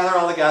we would gather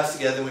all the guys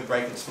together and we'd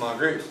break into small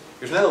groups.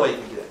 There's another way you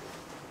can do it.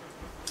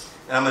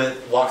 And I'm going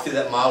to walk through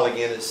that model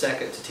again in a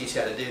second to teach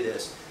you how to do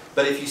this.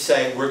 But if you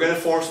say, we're going to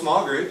form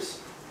small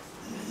groups,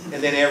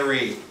 and then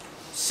every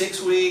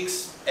 6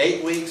 weeks,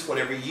 8 weeks,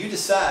 whatever you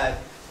decide,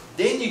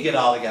 then you get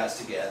all the guys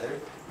together.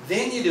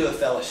 Then you do a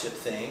fellowship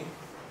thing,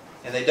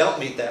 and they don't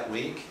meet that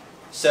week.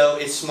 So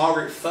it's small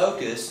group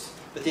focused,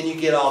 but then you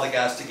get all the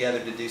guys together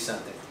to do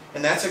something.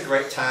 And that's a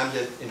great time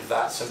to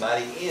invite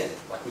somebody in,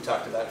 like we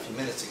talked about a few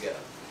minutes ago.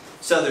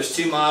 So there's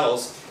two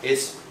models.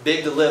 It's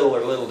big to little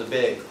or little to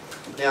big.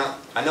 Now,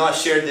 I know I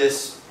shared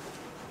this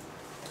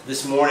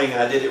morning,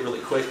 and I did it really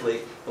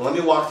quickly. But let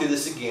me walk through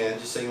this again,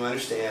 just so you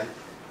understand.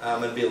 I'm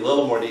going to be a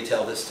little more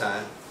detailed this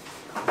time.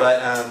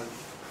 But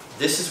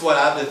this is what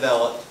I've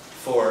developed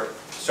for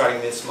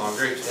starting in small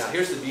groups. Now,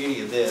 here's the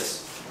beauty of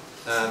this.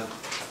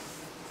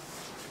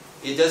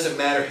 It doesn't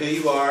matter who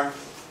you are.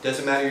 It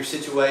doesn't matter your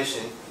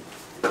situation.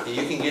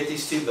 You can get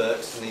these two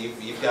books, and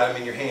you've got them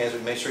in your hands,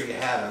 but make sure you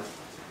have them,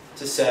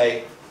 to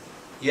say,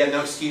 you have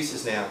no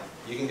excuses now.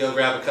 You can go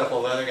grab a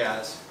couple of other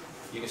guys.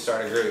 You can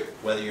start a group.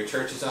 Whether your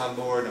church is on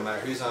board, no matter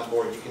who's on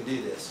board, you can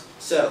do this.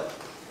 So,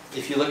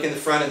 if you look in the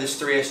front of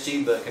this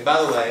 3SG book, and by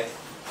the way,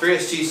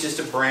 3SG is just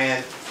a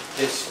brand.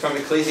 It's from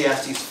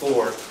Ecclesiastes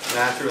 4, 9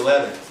 through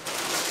 11.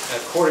 A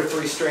cord of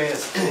 3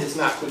 strands is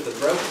not quickly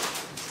broken.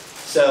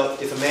 So,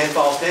 if a man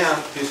falls down,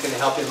 who's going to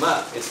help him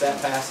up? It's that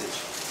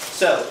passage.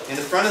 So, in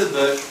the front of the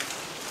book,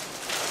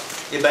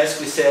 it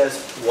basically says,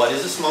 what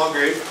is a small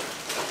group?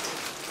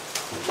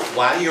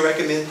 Why do you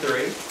recommend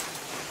 3?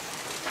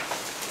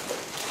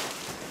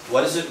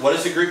 What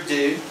does a group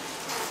do?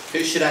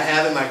 Who should I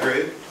have in my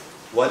group?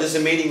 What does a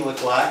meeting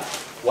look like?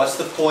 What's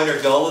the point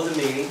or goal of the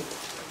meeting?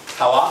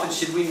 How often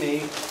should we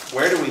meet?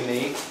 Where do we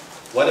meet?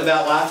 What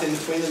about life in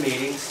between the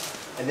meetings?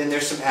 And then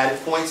there's some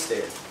added points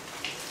there.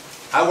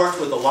 I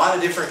worked with a lot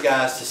of different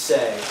guys to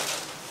say,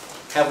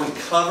 have we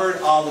covered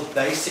all the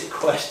basic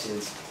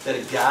questions that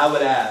a guy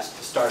would ask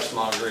to start a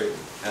small group?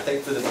 And I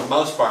think for the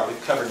most part,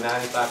 we've covered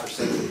 95%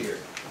 of them here.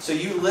 So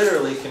you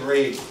literally can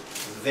read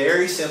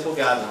very simple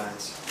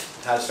guidelines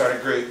how to start a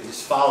group and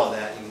just follow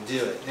that and you can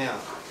do it. Now,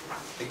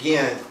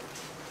 again,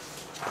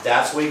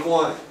 that's week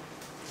 1.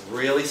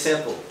 Really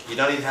simple. You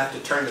don't even have to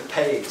turn the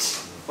page.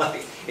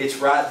 Like, it's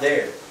right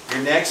there.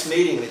 Your next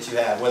meeting that you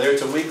have, whether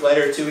it's a week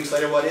later or 2 weeks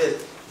later, what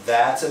is,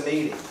 that's a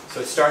meeting.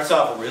 So it starts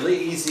off really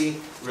easy,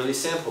 really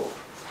simple.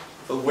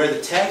 But where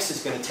the text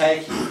is going to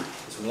take you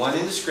is 1,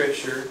 into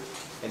Scripture,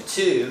 and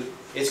 2,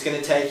 it's going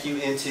to take you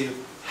into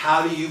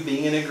how do you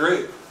be in a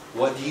group?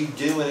 What do you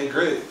do in a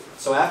group?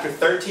 So after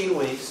 13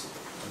 weeks,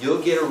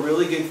 you'll get a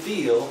really good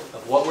feel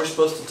of what we're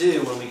supposed to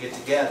do when we get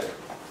together.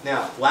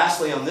 Now,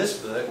 lastly on this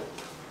book,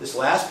 this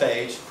last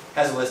page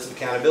has a list of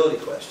accountability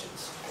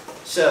questions.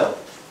 So,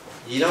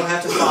 you don't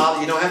have to follow,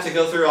 you don't have to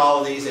go through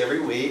all of these every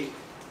week.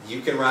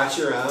 You can write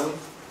your own.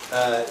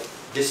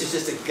 This is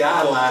just a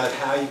guideline of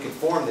how you can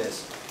form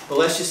this. But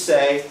let's just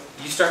say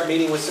you start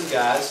meeting with some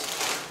guys.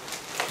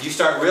 You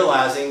start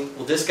realizing,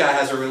 well, this guy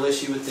has a real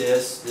issue with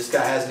this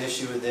guy has an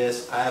issue with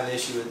this, I have an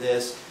issue with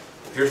this.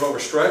 Here's what we're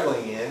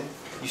struggling in.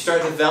 You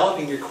start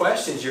developing your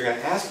questions you're going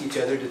to ask each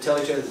other to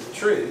tell each other the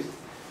truth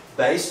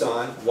based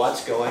on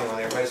what's going on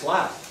in everybody's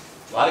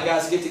life. A lot of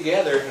guys get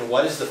together, and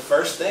what is the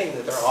first thing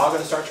that they're all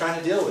going to start trying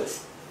to deal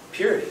with?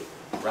 Purity,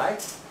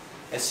 right?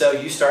 And so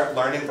you start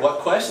learning what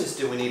questions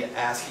do we need to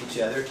ask each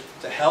other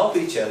to help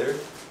each other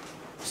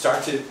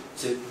start to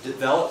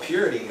develop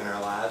purity in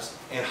our lives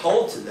and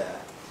hold to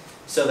that.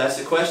 So that's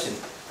the question.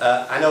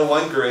 I know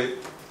one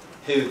group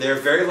who their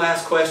very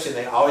last question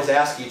they always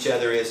ask each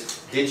other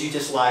is, did you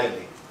just lie to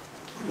me?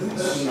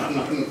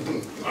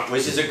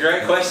 Which is a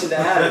great question to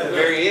have at the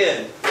very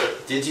end.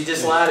 Did you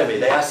just lie to me?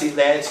 They ask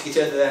each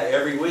other that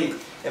every week.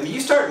 And when you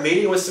start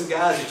meeting with some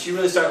guys that you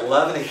really start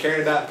loving and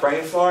caring about and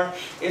praying for,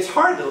 it's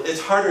harder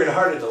and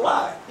harder to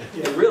lie.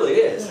 It really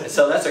is. And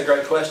so that's a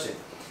great question.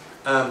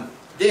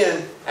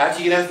 Then,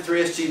 after you get out the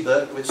 3SG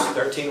book, which is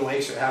 13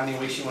 weeks or how many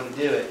weeks you want to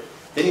do it,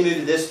 then you move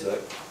to this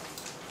book.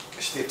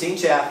 There's 15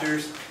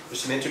 chapters.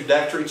 There's some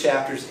introductory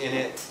chapters in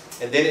it.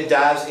 And then it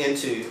dives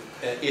into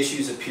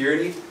issues of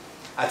purity.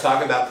 I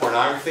talk about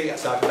pornography. I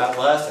talk about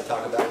lust. I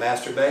talk about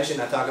masturbation.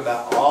 I talk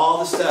about all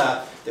the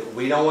stuff that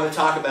we don't want to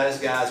talk about as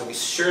guys, and we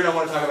sure don't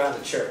want to talk about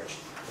in the church.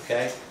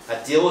 Okay? I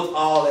deal with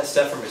all that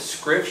stuff from a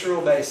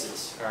scriptural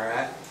basis. All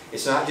right?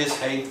 It's not just,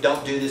 hey,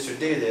 don't do this or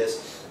do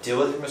this. I deal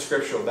with it from a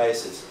scriptural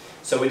basis.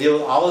 So we deal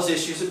with all those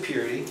issues of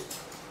purity,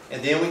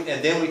 and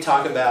then we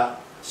talk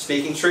about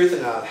speaking truth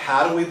in love.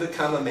 How do we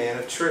become a man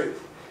of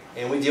truth?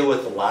 And we deal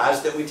with the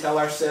lies that we tell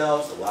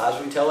ourselves, the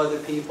lies we tell other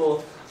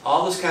people,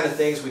 all those kind of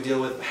things we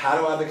deal with. How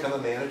do I become a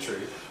man of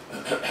truth?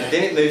 And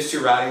then it moves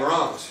to righting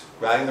wrongs.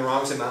 Righting the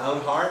wrongs in my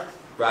own heart,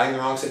 righting the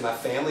wrongs in my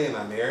family and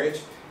my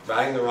marriage,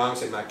 righting the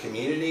wrongs in my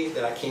community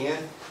that I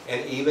can,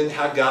 and even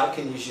how God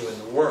can use you in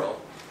the world.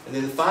 And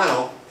then the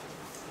final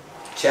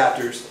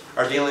chapters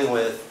are dealing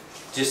with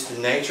just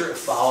the nature of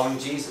following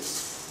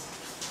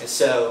Jesus. And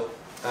so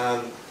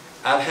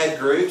I've had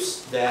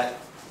groups that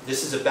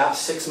this is about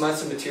 6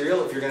 months of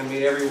material if you're going to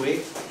meet every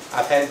week.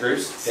 I've had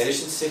groups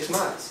finish in 6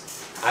 months.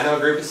 I know a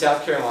group in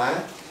South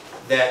Carolina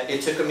that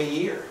it took them a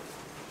year.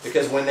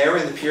 Because when they were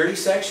in the purity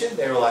section,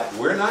 they were like,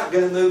 we're not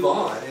going to move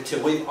on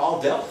until we've all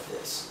dealt with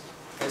this.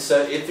 And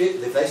so if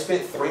they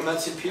spent 3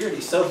 months in purity,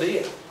 so be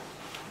it.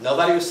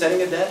 Nobody was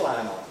setting a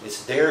deadline on it.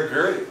 It's their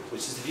group,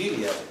 which is the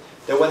beauty of it.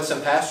 There wasn't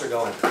some pastor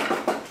going,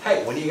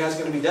 hey, when are you guys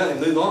going to be done and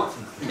move on?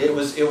 It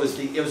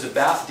was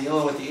about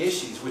dealing with the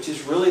issues, which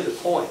is really the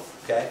point.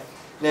 Okay?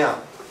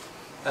 Now,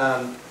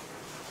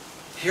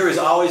 here is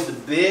always the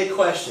big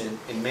question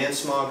in men's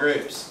small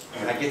groups.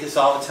 And I get this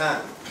all the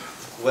time.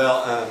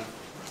 Well,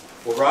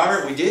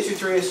 Robert, we did your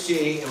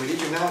 3SG and we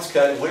did your notes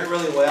cut. It went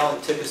really well.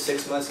 It took us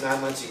 6 months,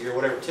 9 months, a year,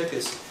 whatever it took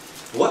us.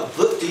 What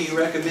book do you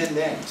recommend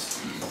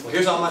next? Well,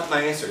 here's all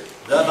my answer.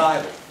 The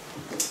Bible.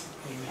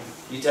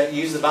 You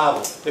use the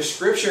Bible. There's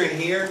scripture in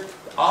here.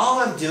 All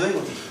I'm doing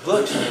with these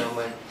books,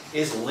 gentlemen,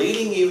 is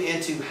leading you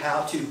into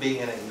how to be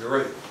in a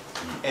group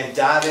and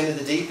dive into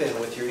the deep end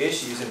with your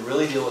issues and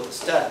really deal with the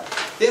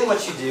stuff. Then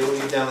what you do when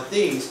you're done with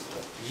these,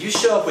 you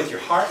show up with your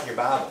heart and your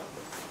Bible.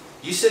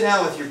 You sit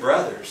down with your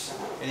brothers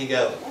and you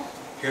go,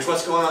 here's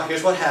what's going on,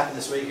 here's what happened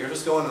this week, here's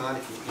what's going on.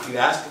 If you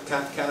ask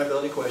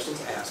accountability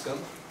questions, ask them.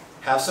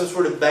 Have some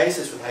sort of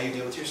basis with how you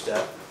deal with your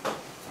stuff.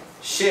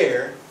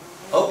 Share.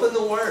 Open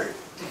the Word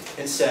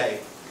and say,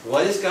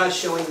 what is God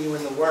showing you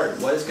in the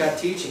Word? What is God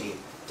teaching you?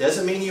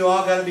 Doesn't mean you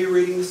all got to be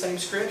reading the same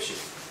scripture.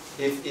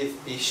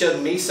 If He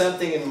showed me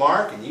something in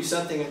Mark and you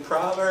something in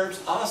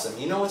Proverbs, awesome.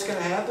 You know what's going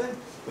to happen?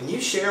 When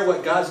you share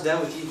what God's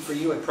done for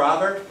you in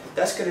Proverbs,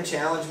 that's going to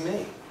challenge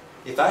me.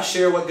 If I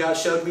share what God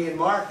showed me in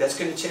Mark, that's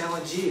going to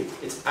challenge you.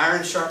 It's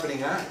iron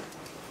sharpening iron.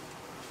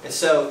 And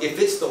so if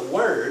it's the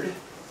Word,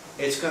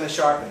 it's going to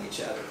sharpen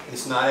each other.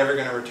 It's not ever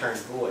going to return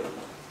void.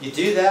 You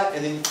do that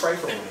and then you pray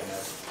for one another.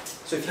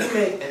 So if you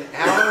make an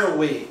hour a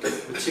week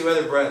with 2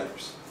 other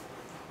brothers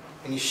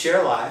and you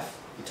share life,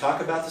 you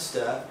talk about the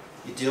stuff,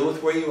 you deal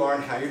with where you are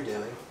and how you're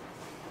doing,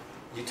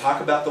 you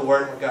talk about the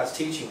Word and what God's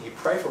teaching, you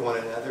pray for one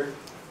another,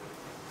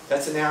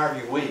 that's an hour of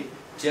your week.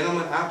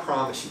 Gentlemen, I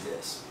promise you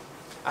this.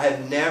 I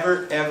have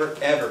never, ever,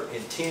 ever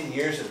in 10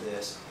 years of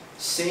this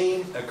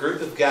seen a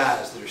group of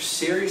guys that are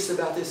serious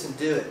about this and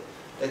do it,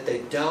 that they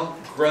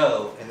don't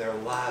grow and their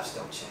lives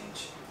don't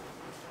change.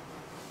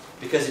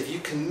 Because if you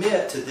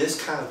commit to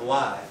this kind of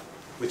life,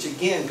 which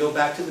again, go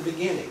back to the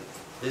beginning,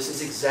 this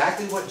is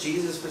exactly what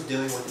Jesus was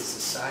doing with his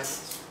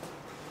disciples.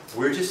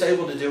 We're just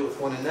able to do it with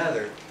one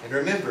another. And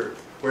remember,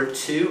 where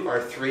 2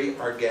 or 3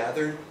 are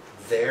gathered,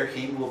 there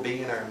he will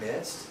be in our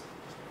midst.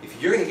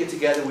 If you're going to get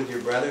together with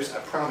your brothers, I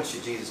promise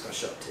you Jesus is going to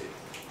show up too.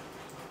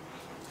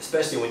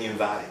 Especially when you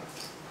invite him.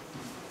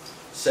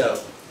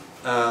 So,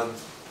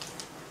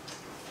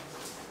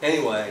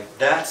 anyway,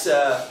 that's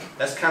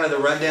kind of the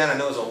rundown. I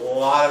know there's a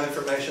lot of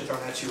information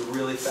thrown at you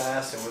really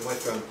fast, and we went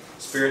from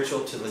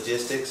spiritual to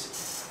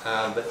logistics,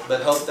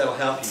 but hope that'll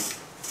help you.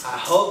 I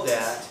hope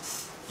that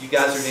you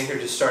guys are in here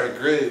to start a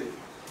group.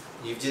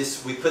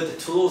 We put the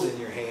tools in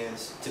your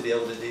hands to be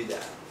able to do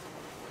that.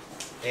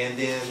 And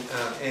then,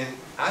 and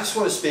I just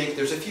want to speak,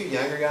 there's a few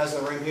younger guys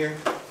in the room here,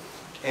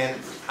 and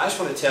I just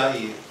want to tell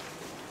you,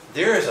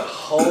 there is a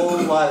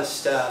whole lot of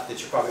stuff that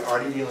you're probably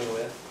already dealing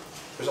with.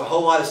 There's a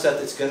whole lot of stuff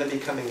that's going to be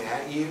coming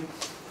at you.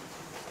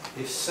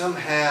 If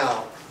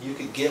somehow you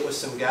could get with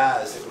some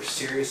guys that were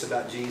serious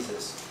about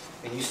Jesus,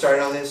 and you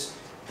started on this,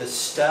 the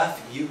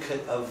stuff you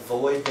could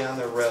avoid down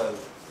the road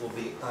will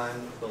be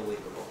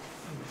unbelievable.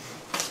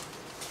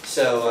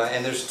 So,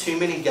 and there's too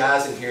many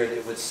guys in here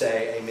that would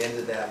say amen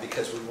to that,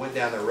 because we went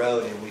down the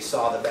road and we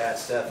saw the bad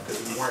stuff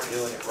because we weren't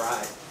doing it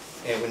right.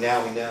 And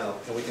now we know,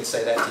 and we can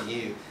say that to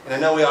you. And I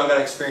know we all got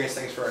to experience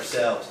things for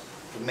ourselves.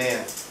 But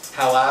man,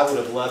 how I would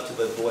have loved to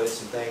have avoided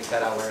some things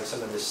had I learned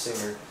some of this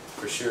sooner,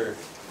 for sure.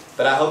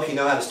 But I hope you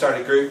know how to start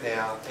a group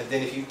now. And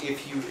then if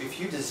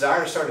you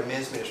desire to start a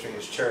men's ministry in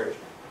this church,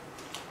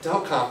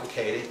 don't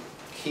complicate it.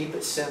 Keep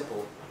it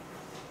simple.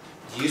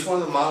 Use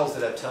one of the models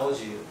that I've told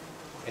you,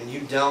 and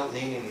you don't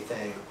need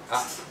anything.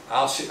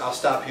 I'll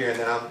stop here, and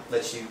then I'll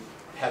let you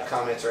have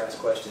comments or ask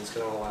questions,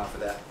 because I won't allow for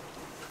that.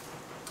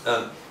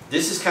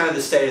 This is kind of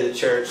the state of the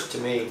church to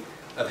me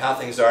of how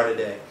things are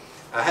today.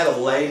 I had a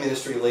lay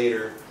ministry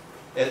leader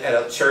at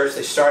a church.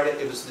 The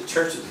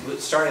church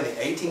started in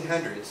the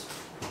 1800s.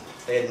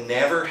 They had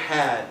never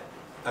had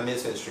a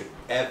men's ministry,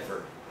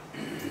 ever.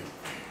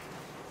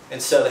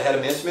 And so they had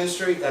a men's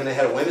ministry, and they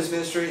had a women's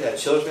ministry, they had a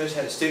children's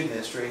ministry, had a student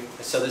ministry.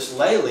 And so this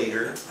lay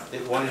leader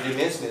that wanted to do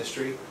men's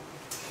ministry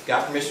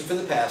got permission from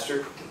the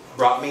pastor,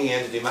 brought me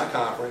in to do my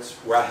conference,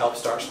 where I helped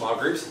start small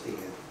groups at the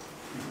end.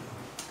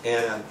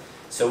 And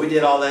so we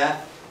did all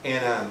that,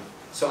 and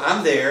so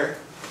I'm there,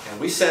 and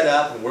we set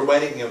up, and we're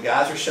waiting.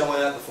 Guys are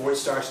showing up before it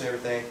starts and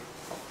everything.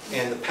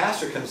 And the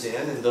pastor comes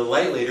in, and the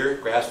lay leader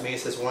grabs me and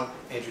says, "I want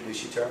to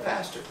introduce you to our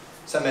pastor."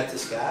 So I met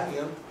this guy,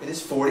 in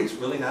his 40s,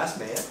 really nice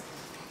man.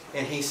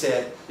 And he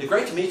said, "It's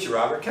great to meet you,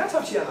 Robert. Can I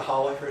talk to you out in the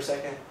hallway for a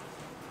second?"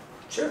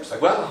 Sure. So I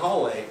go out in the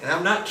hallway, and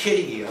I'm not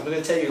kidding you. I'm going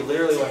to tell you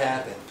literally what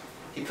happened.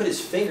 He put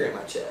his finger in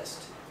my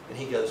chest, and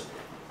he goes,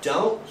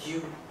 "Don't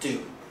you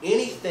do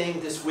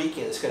anything this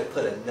weekend that's going to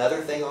put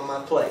another thing on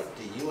my plate.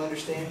 Do you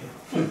understand?"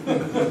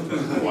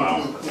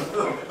 Wow.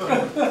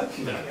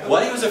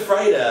 What he was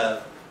afraid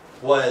of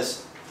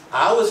was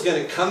I was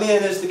going to come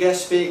in as the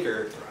guest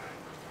speaker,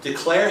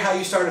 declare how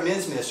you start a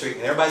men's ministry,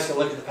 and everybody's going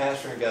to look at the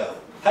pastor and go,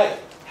 "Hey,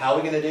 how are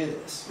we going to do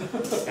this?"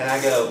 And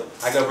I go,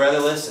 "Brother,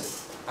 listen,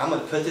 I'm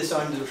going to put this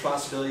on the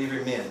responsibility of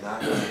your men,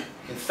 not me.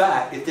 In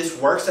fact, if this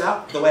works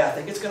out the way I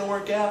think it's going to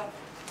work out,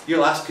 your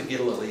life could get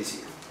a little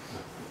easier.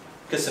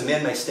 Because some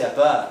men may step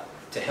up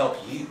to help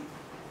you."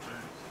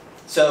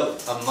 So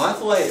a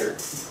month later,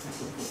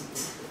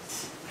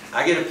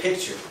 I get a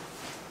picture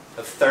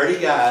of 30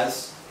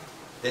 guys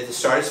that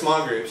started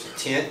small groups,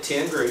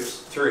 10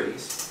 groups,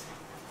 threes.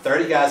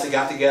 30 guys that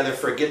got together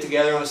for a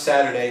get-together on a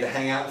Saturday to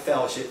hang out and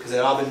fellowship, because they'd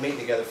all been meeting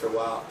together for a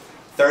while.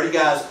 30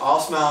 guys all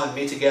smiling,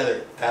 meet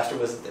together. Pastor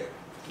wasn't there.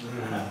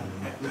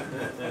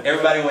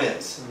 Everybody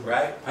wins,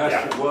 right?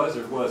 Pastor was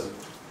or wasn't?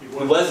 He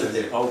wasn't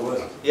there. Oh,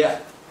 wasn't. Yeah.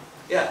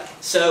 Yeah.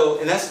 So,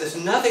 and there's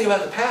nothing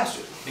about the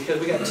pastor, because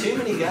we got too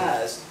many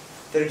guys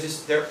that are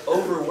they're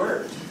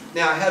overworked.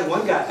 Now, I had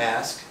one guy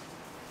ask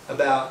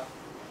about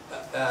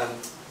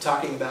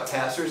talking about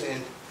pastors,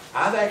 and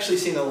I've actually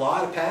seen a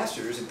lot of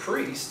pastors and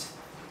priests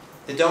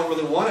that don't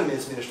really want a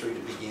men's ministry to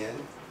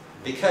begin,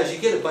 because you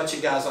get a bunch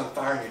of guys on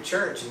fire in your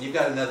church, and you've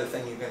got another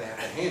thing you're going to have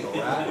to handle,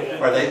 right?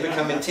 Or they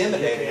become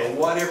intimidating, or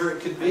whatever it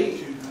could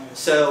be.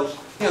 So,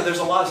 there's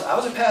a lot of... I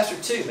was a pastor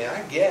too, man.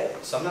 I get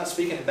it. So I'm not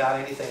speaking about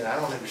anything that I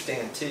don't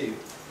understand too.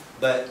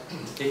 But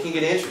it can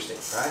get interesting,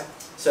 right?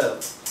 So,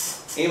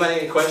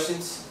 anybody any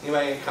questions?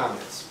 Anybody any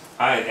comments?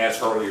 I had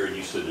asked earlier, and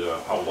you said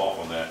hold off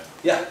on that.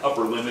 Yeah.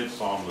 Upper limits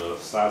on the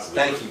size of the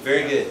Thank you.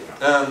 Very good.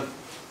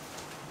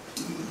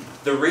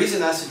 The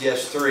reason I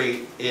suggest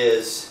 3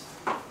 is...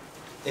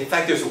 In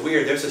fact, there's a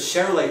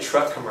Chevrolet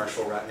truck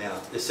commercial right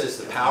now that says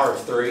the power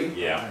of 3.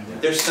 Yeah.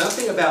 There's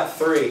something about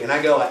 3, and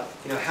I go like,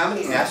 how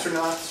many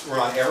astronauts were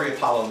on every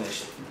Apollo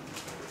mission?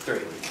 3.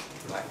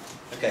 Like,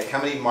 okay, how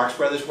many Marx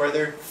Brothers were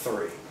there?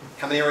 3.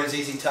 How many were in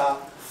ZZ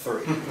Top?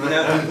 3.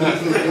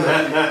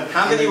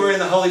 How many were in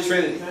the Holy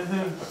Trinity?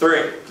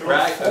 3.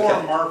 Right? 4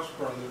 Okay. Marx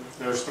Brothers.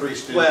 There's 3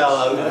 students.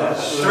 Well,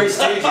 Three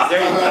Stooges.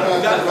 There you go.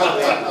 You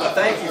got it.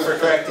 Thank you for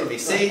correcting me.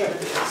 See,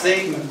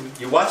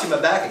 you're watching my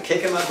back and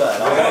kicking my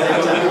butt. All the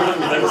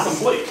time. They were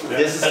complete.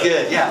 This is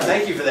good. Yeah,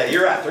 thank you for that.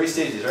 You're right. Three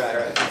Stooges.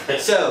 Right.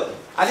 So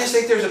I just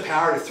think there's a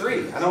power to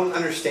 3. I don't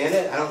understand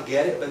it. I don't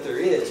get it, but there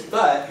is.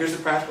 But here's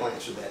the practical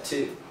answer to that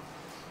too.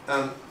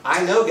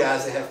 I know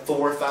guys that have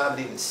 4, 5,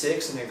 and even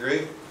 6 in their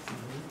group.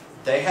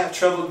 They have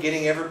trouble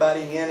getting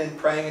everybody in and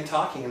praying and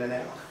talking in an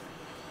hour.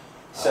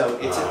 So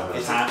it's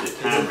a time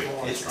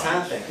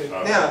thing. Okay.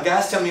 Now,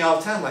 guys tell me all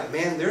the time, like,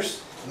 man,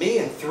 there's me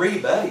and 3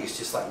 buddies,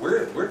 just like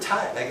we're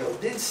tight. And I go,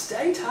 then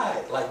stay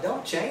tight. Like,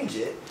 don't change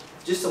it.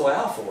 Just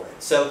allow for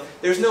it. So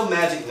there's no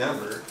magic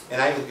number,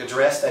 and I even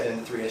addressed that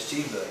in the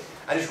 3SG book.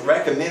 I just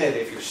recommend it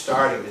if you're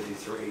starting to do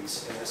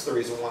 3s, and that's the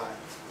reason why.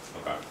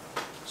 Okay.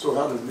 So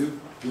how do new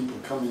people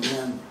coming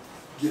in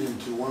get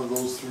into one of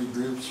those 3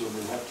 groups, or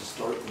they have to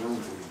start their own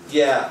 3 groups?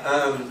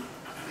 Yeah,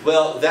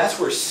 well, that's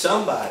where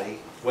somebody,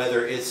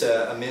 whether it's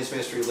a men's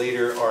ministry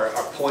leader or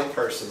a point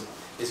person,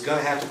 is going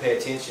to have to pay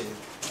attention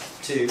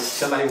to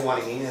somebody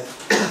wanting in,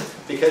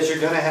 because you're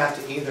going to have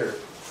to either,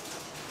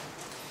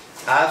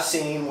 I've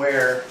seen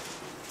where,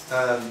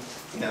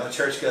 a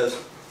church goes,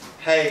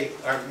 hey,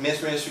 our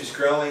men's ministry is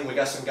growing, we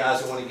got some guys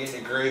that want to get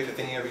in a group, if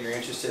any of you are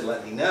interested,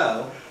 let me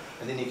know,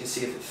 and then you can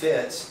see if it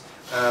fits.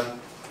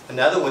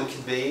 Another one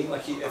could be,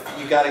 like, if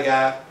you got a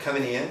guy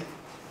coming in,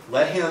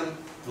 let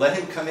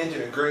him come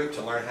into a group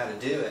to learn how to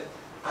do it.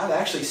 I've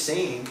actually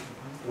seen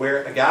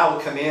where a guy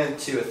will come in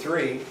to a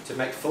 3 to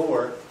make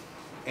 4,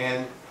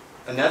 and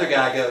another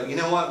guy go, you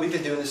know what, we've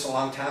been doing this a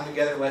long time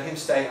together, let him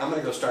stay, I'm going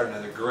to go start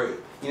another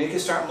group. You can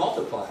start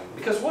multiplying.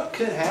 Because what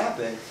could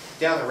happen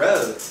down the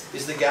road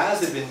is the guys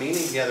that have been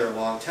meeting together a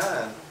long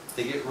time,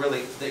 that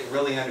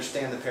really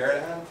understand the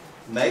paradigm,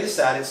 may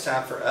decide it's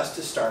time for us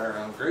to start our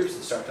own groups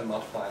and start to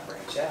multiply and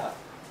branch out.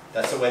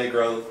 That's a way to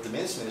grow the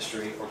men's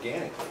ministry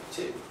organically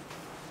too.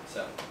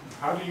 So,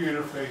 how do you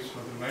interface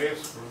with the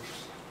Emmaus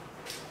groups?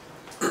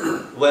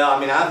 well, I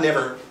mean, I've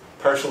never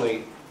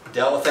personally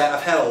dealt with that.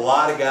 I've had a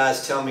lot of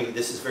guys tell me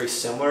this is very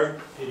similar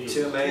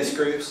to Emmaus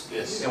groups.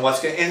 Yes. And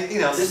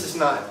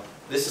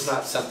this is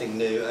not something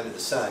new under the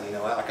sun.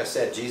 Like I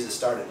said, Jesus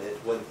started it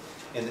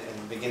in the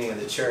beginning of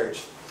the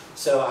church.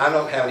 So I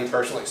don't have any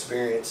personal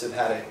experience of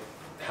how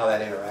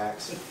that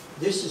interacts.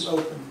 This is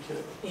open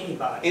to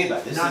anybody.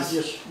 Anybody. Not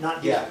just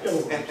Yeah.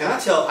 pilgrims. And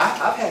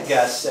I've had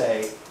guys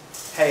say,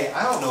 hey,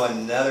 I don't know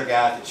another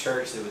guy at the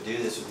church that would do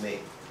this with me.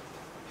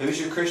 Who's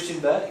your Christian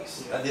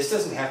buddies? This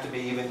doesn't have to be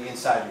even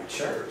inside your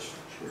church.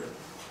 Sure.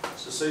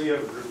 So say you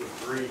have a group of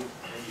 3 and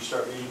you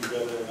start meeting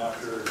together, and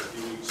after a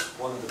few weeks,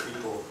 one of the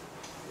people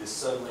is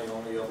suddenly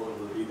only able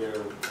to be there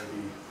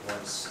maybe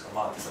once a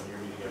month when you're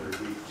meeting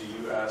every week. Do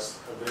you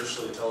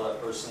eventually tell that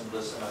person,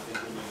 listen, I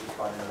think we need to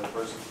find another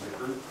person for the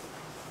group?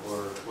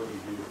 Or what do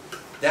you do?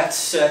 That's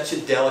such a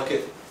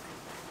delicate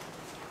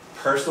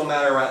personal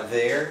matter right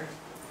there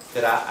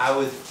that I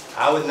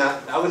would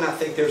not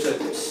think there's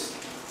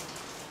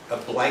a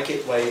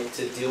blanket way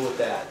to deal with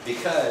that,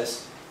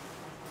 because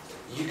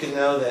you can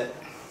know that,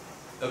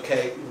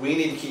 okay, we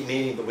need to keep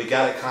meeting, but we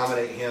got to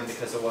accommodate him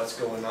because of what's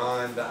going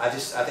on. But I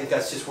think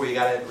that's just where you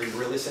got to be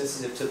really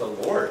sensitive to the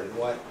Lord and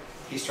what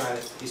He's trying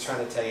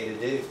to tell you to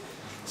do.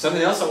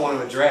 Something else I want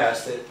to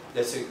address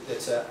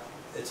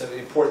that's an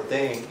important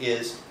thing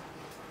is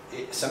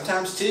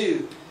sometimes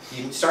too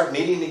you start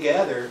meeting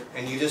together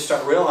and you just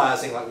start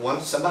realizing,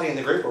 like, somebody in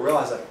the group will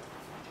realize, like,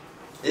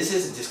 this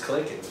isn't just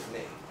clicking with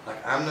me.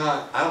 Like, I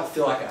don't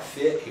feel like I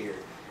fit here.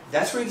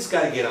 That's where you just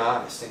got to get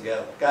honest and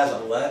go, guys, I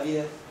love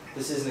you.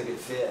 This isn't a good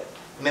fit.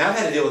 I mean, I've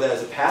had to deal with that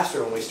as a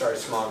pastor when we started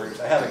small groups.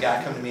 I have a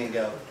guy come to me and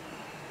go,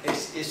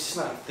 it's just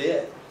not a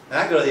fit. And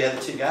I go to the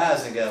other 2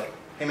 guys and go,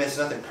 hey man, it's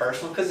nothing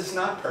personal, because it's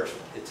not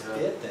personal. It's a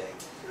fit thing.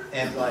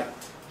 And like,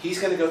 he's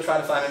going to go try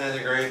to find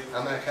another group.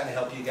 I'm going to kind of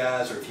help you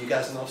guys, or if you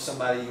guys know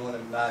somebody you want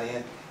to invite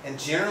in. And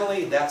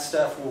generally, that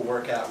stuff will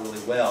work out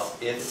really well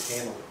if it's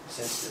handled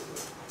sensitively.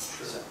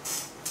 So.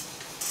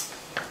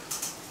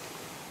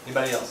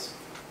 Anybody else?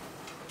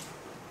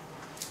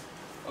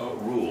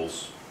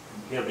 Rules.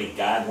 Do you have any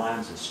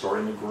guidelines in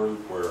starting a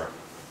group where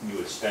you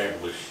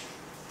establish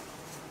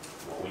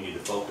what we need to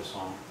focus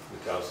on?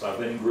 Because I've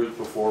been in groups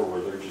before where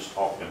they're just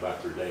talking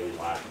about their daily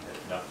life and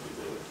has nothing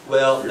to do with it.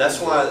 Well, that's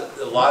why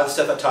a lot of the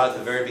stuff I taught at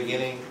the very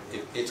beginning,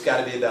 it's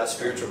got to be about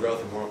spiritual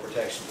growth and moral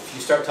protection. If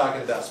you start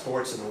talking about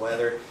sports and the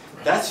weather,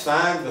 that's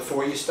fine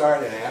before you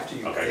start and after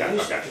you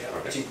finish.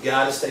 But you've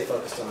got to stay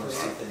focused on those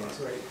 2 things.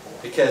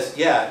 Because,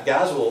 yeah,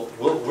 guys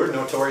we're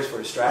notorious for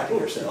distracting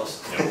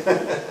ourselves.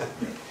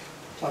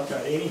 Talk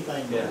about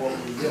anything but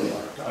what we really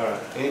want to talk All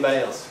right. about. Anybody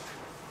else?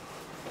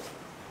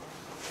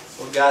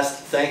 Well, guys,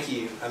 thank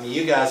you. I mean,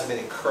 you guys have been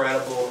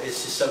incredible.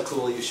 It's just so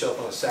cool that you show up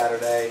on a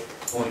Saturday.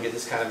 I want to get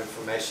this kind of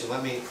information.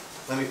 Let me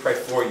pray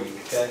for you,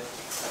 okay?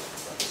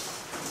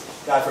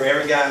 God, for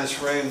every guy in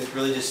this room that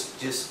really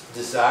just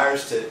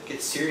desires to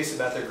get serious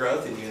about their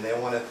growth in you, and they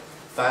want to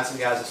find some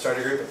guys that start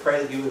a group, I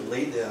pray that you would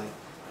lead them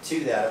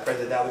to that. I pray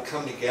that would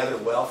come together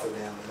well for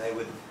them, and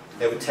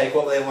they would take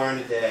what they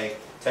learned today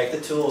Take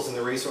the tools and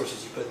the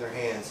resources you put in their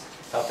hands.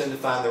 Help them to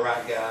find the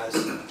right guys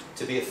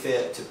to be a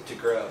fit, to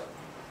grow.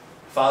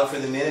 Father, for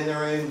the men in the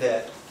room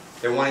that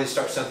they're wanting to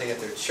start something at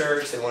their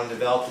church, they want to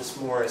develop this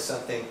more as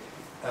something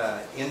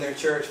in their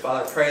church,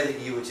 Father, I pray that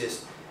you would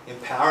just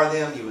empower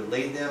them, you would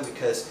lead them,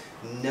 because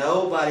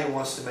nobody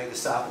wants to make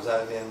disciples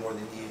out of men more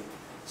than you.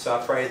 So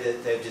I pray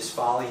that they just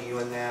follow you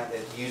in that,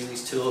 that use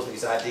these tools,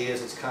 these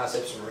ideas, these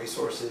concepts and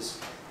resources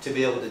to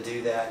be able to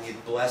do that, and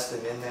you'd bless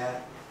them in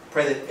that.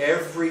 Pray that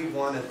every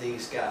one of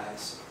these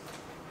guys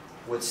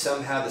would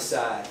somehow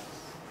decide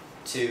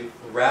to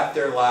wrap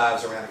their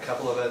lives around a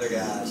couple of other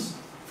guys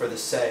for the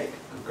sake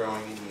of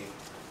growing in you,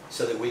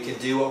 so that we can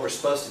do what we're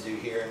supposed to do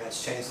here, and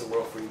that's change the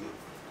world for you.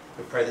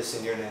 We pray this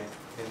in your name.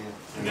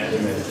 Amen.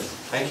 Amen.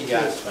 Thank you,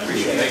 guys. Thank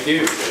Appreciate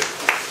you. it. Thank you.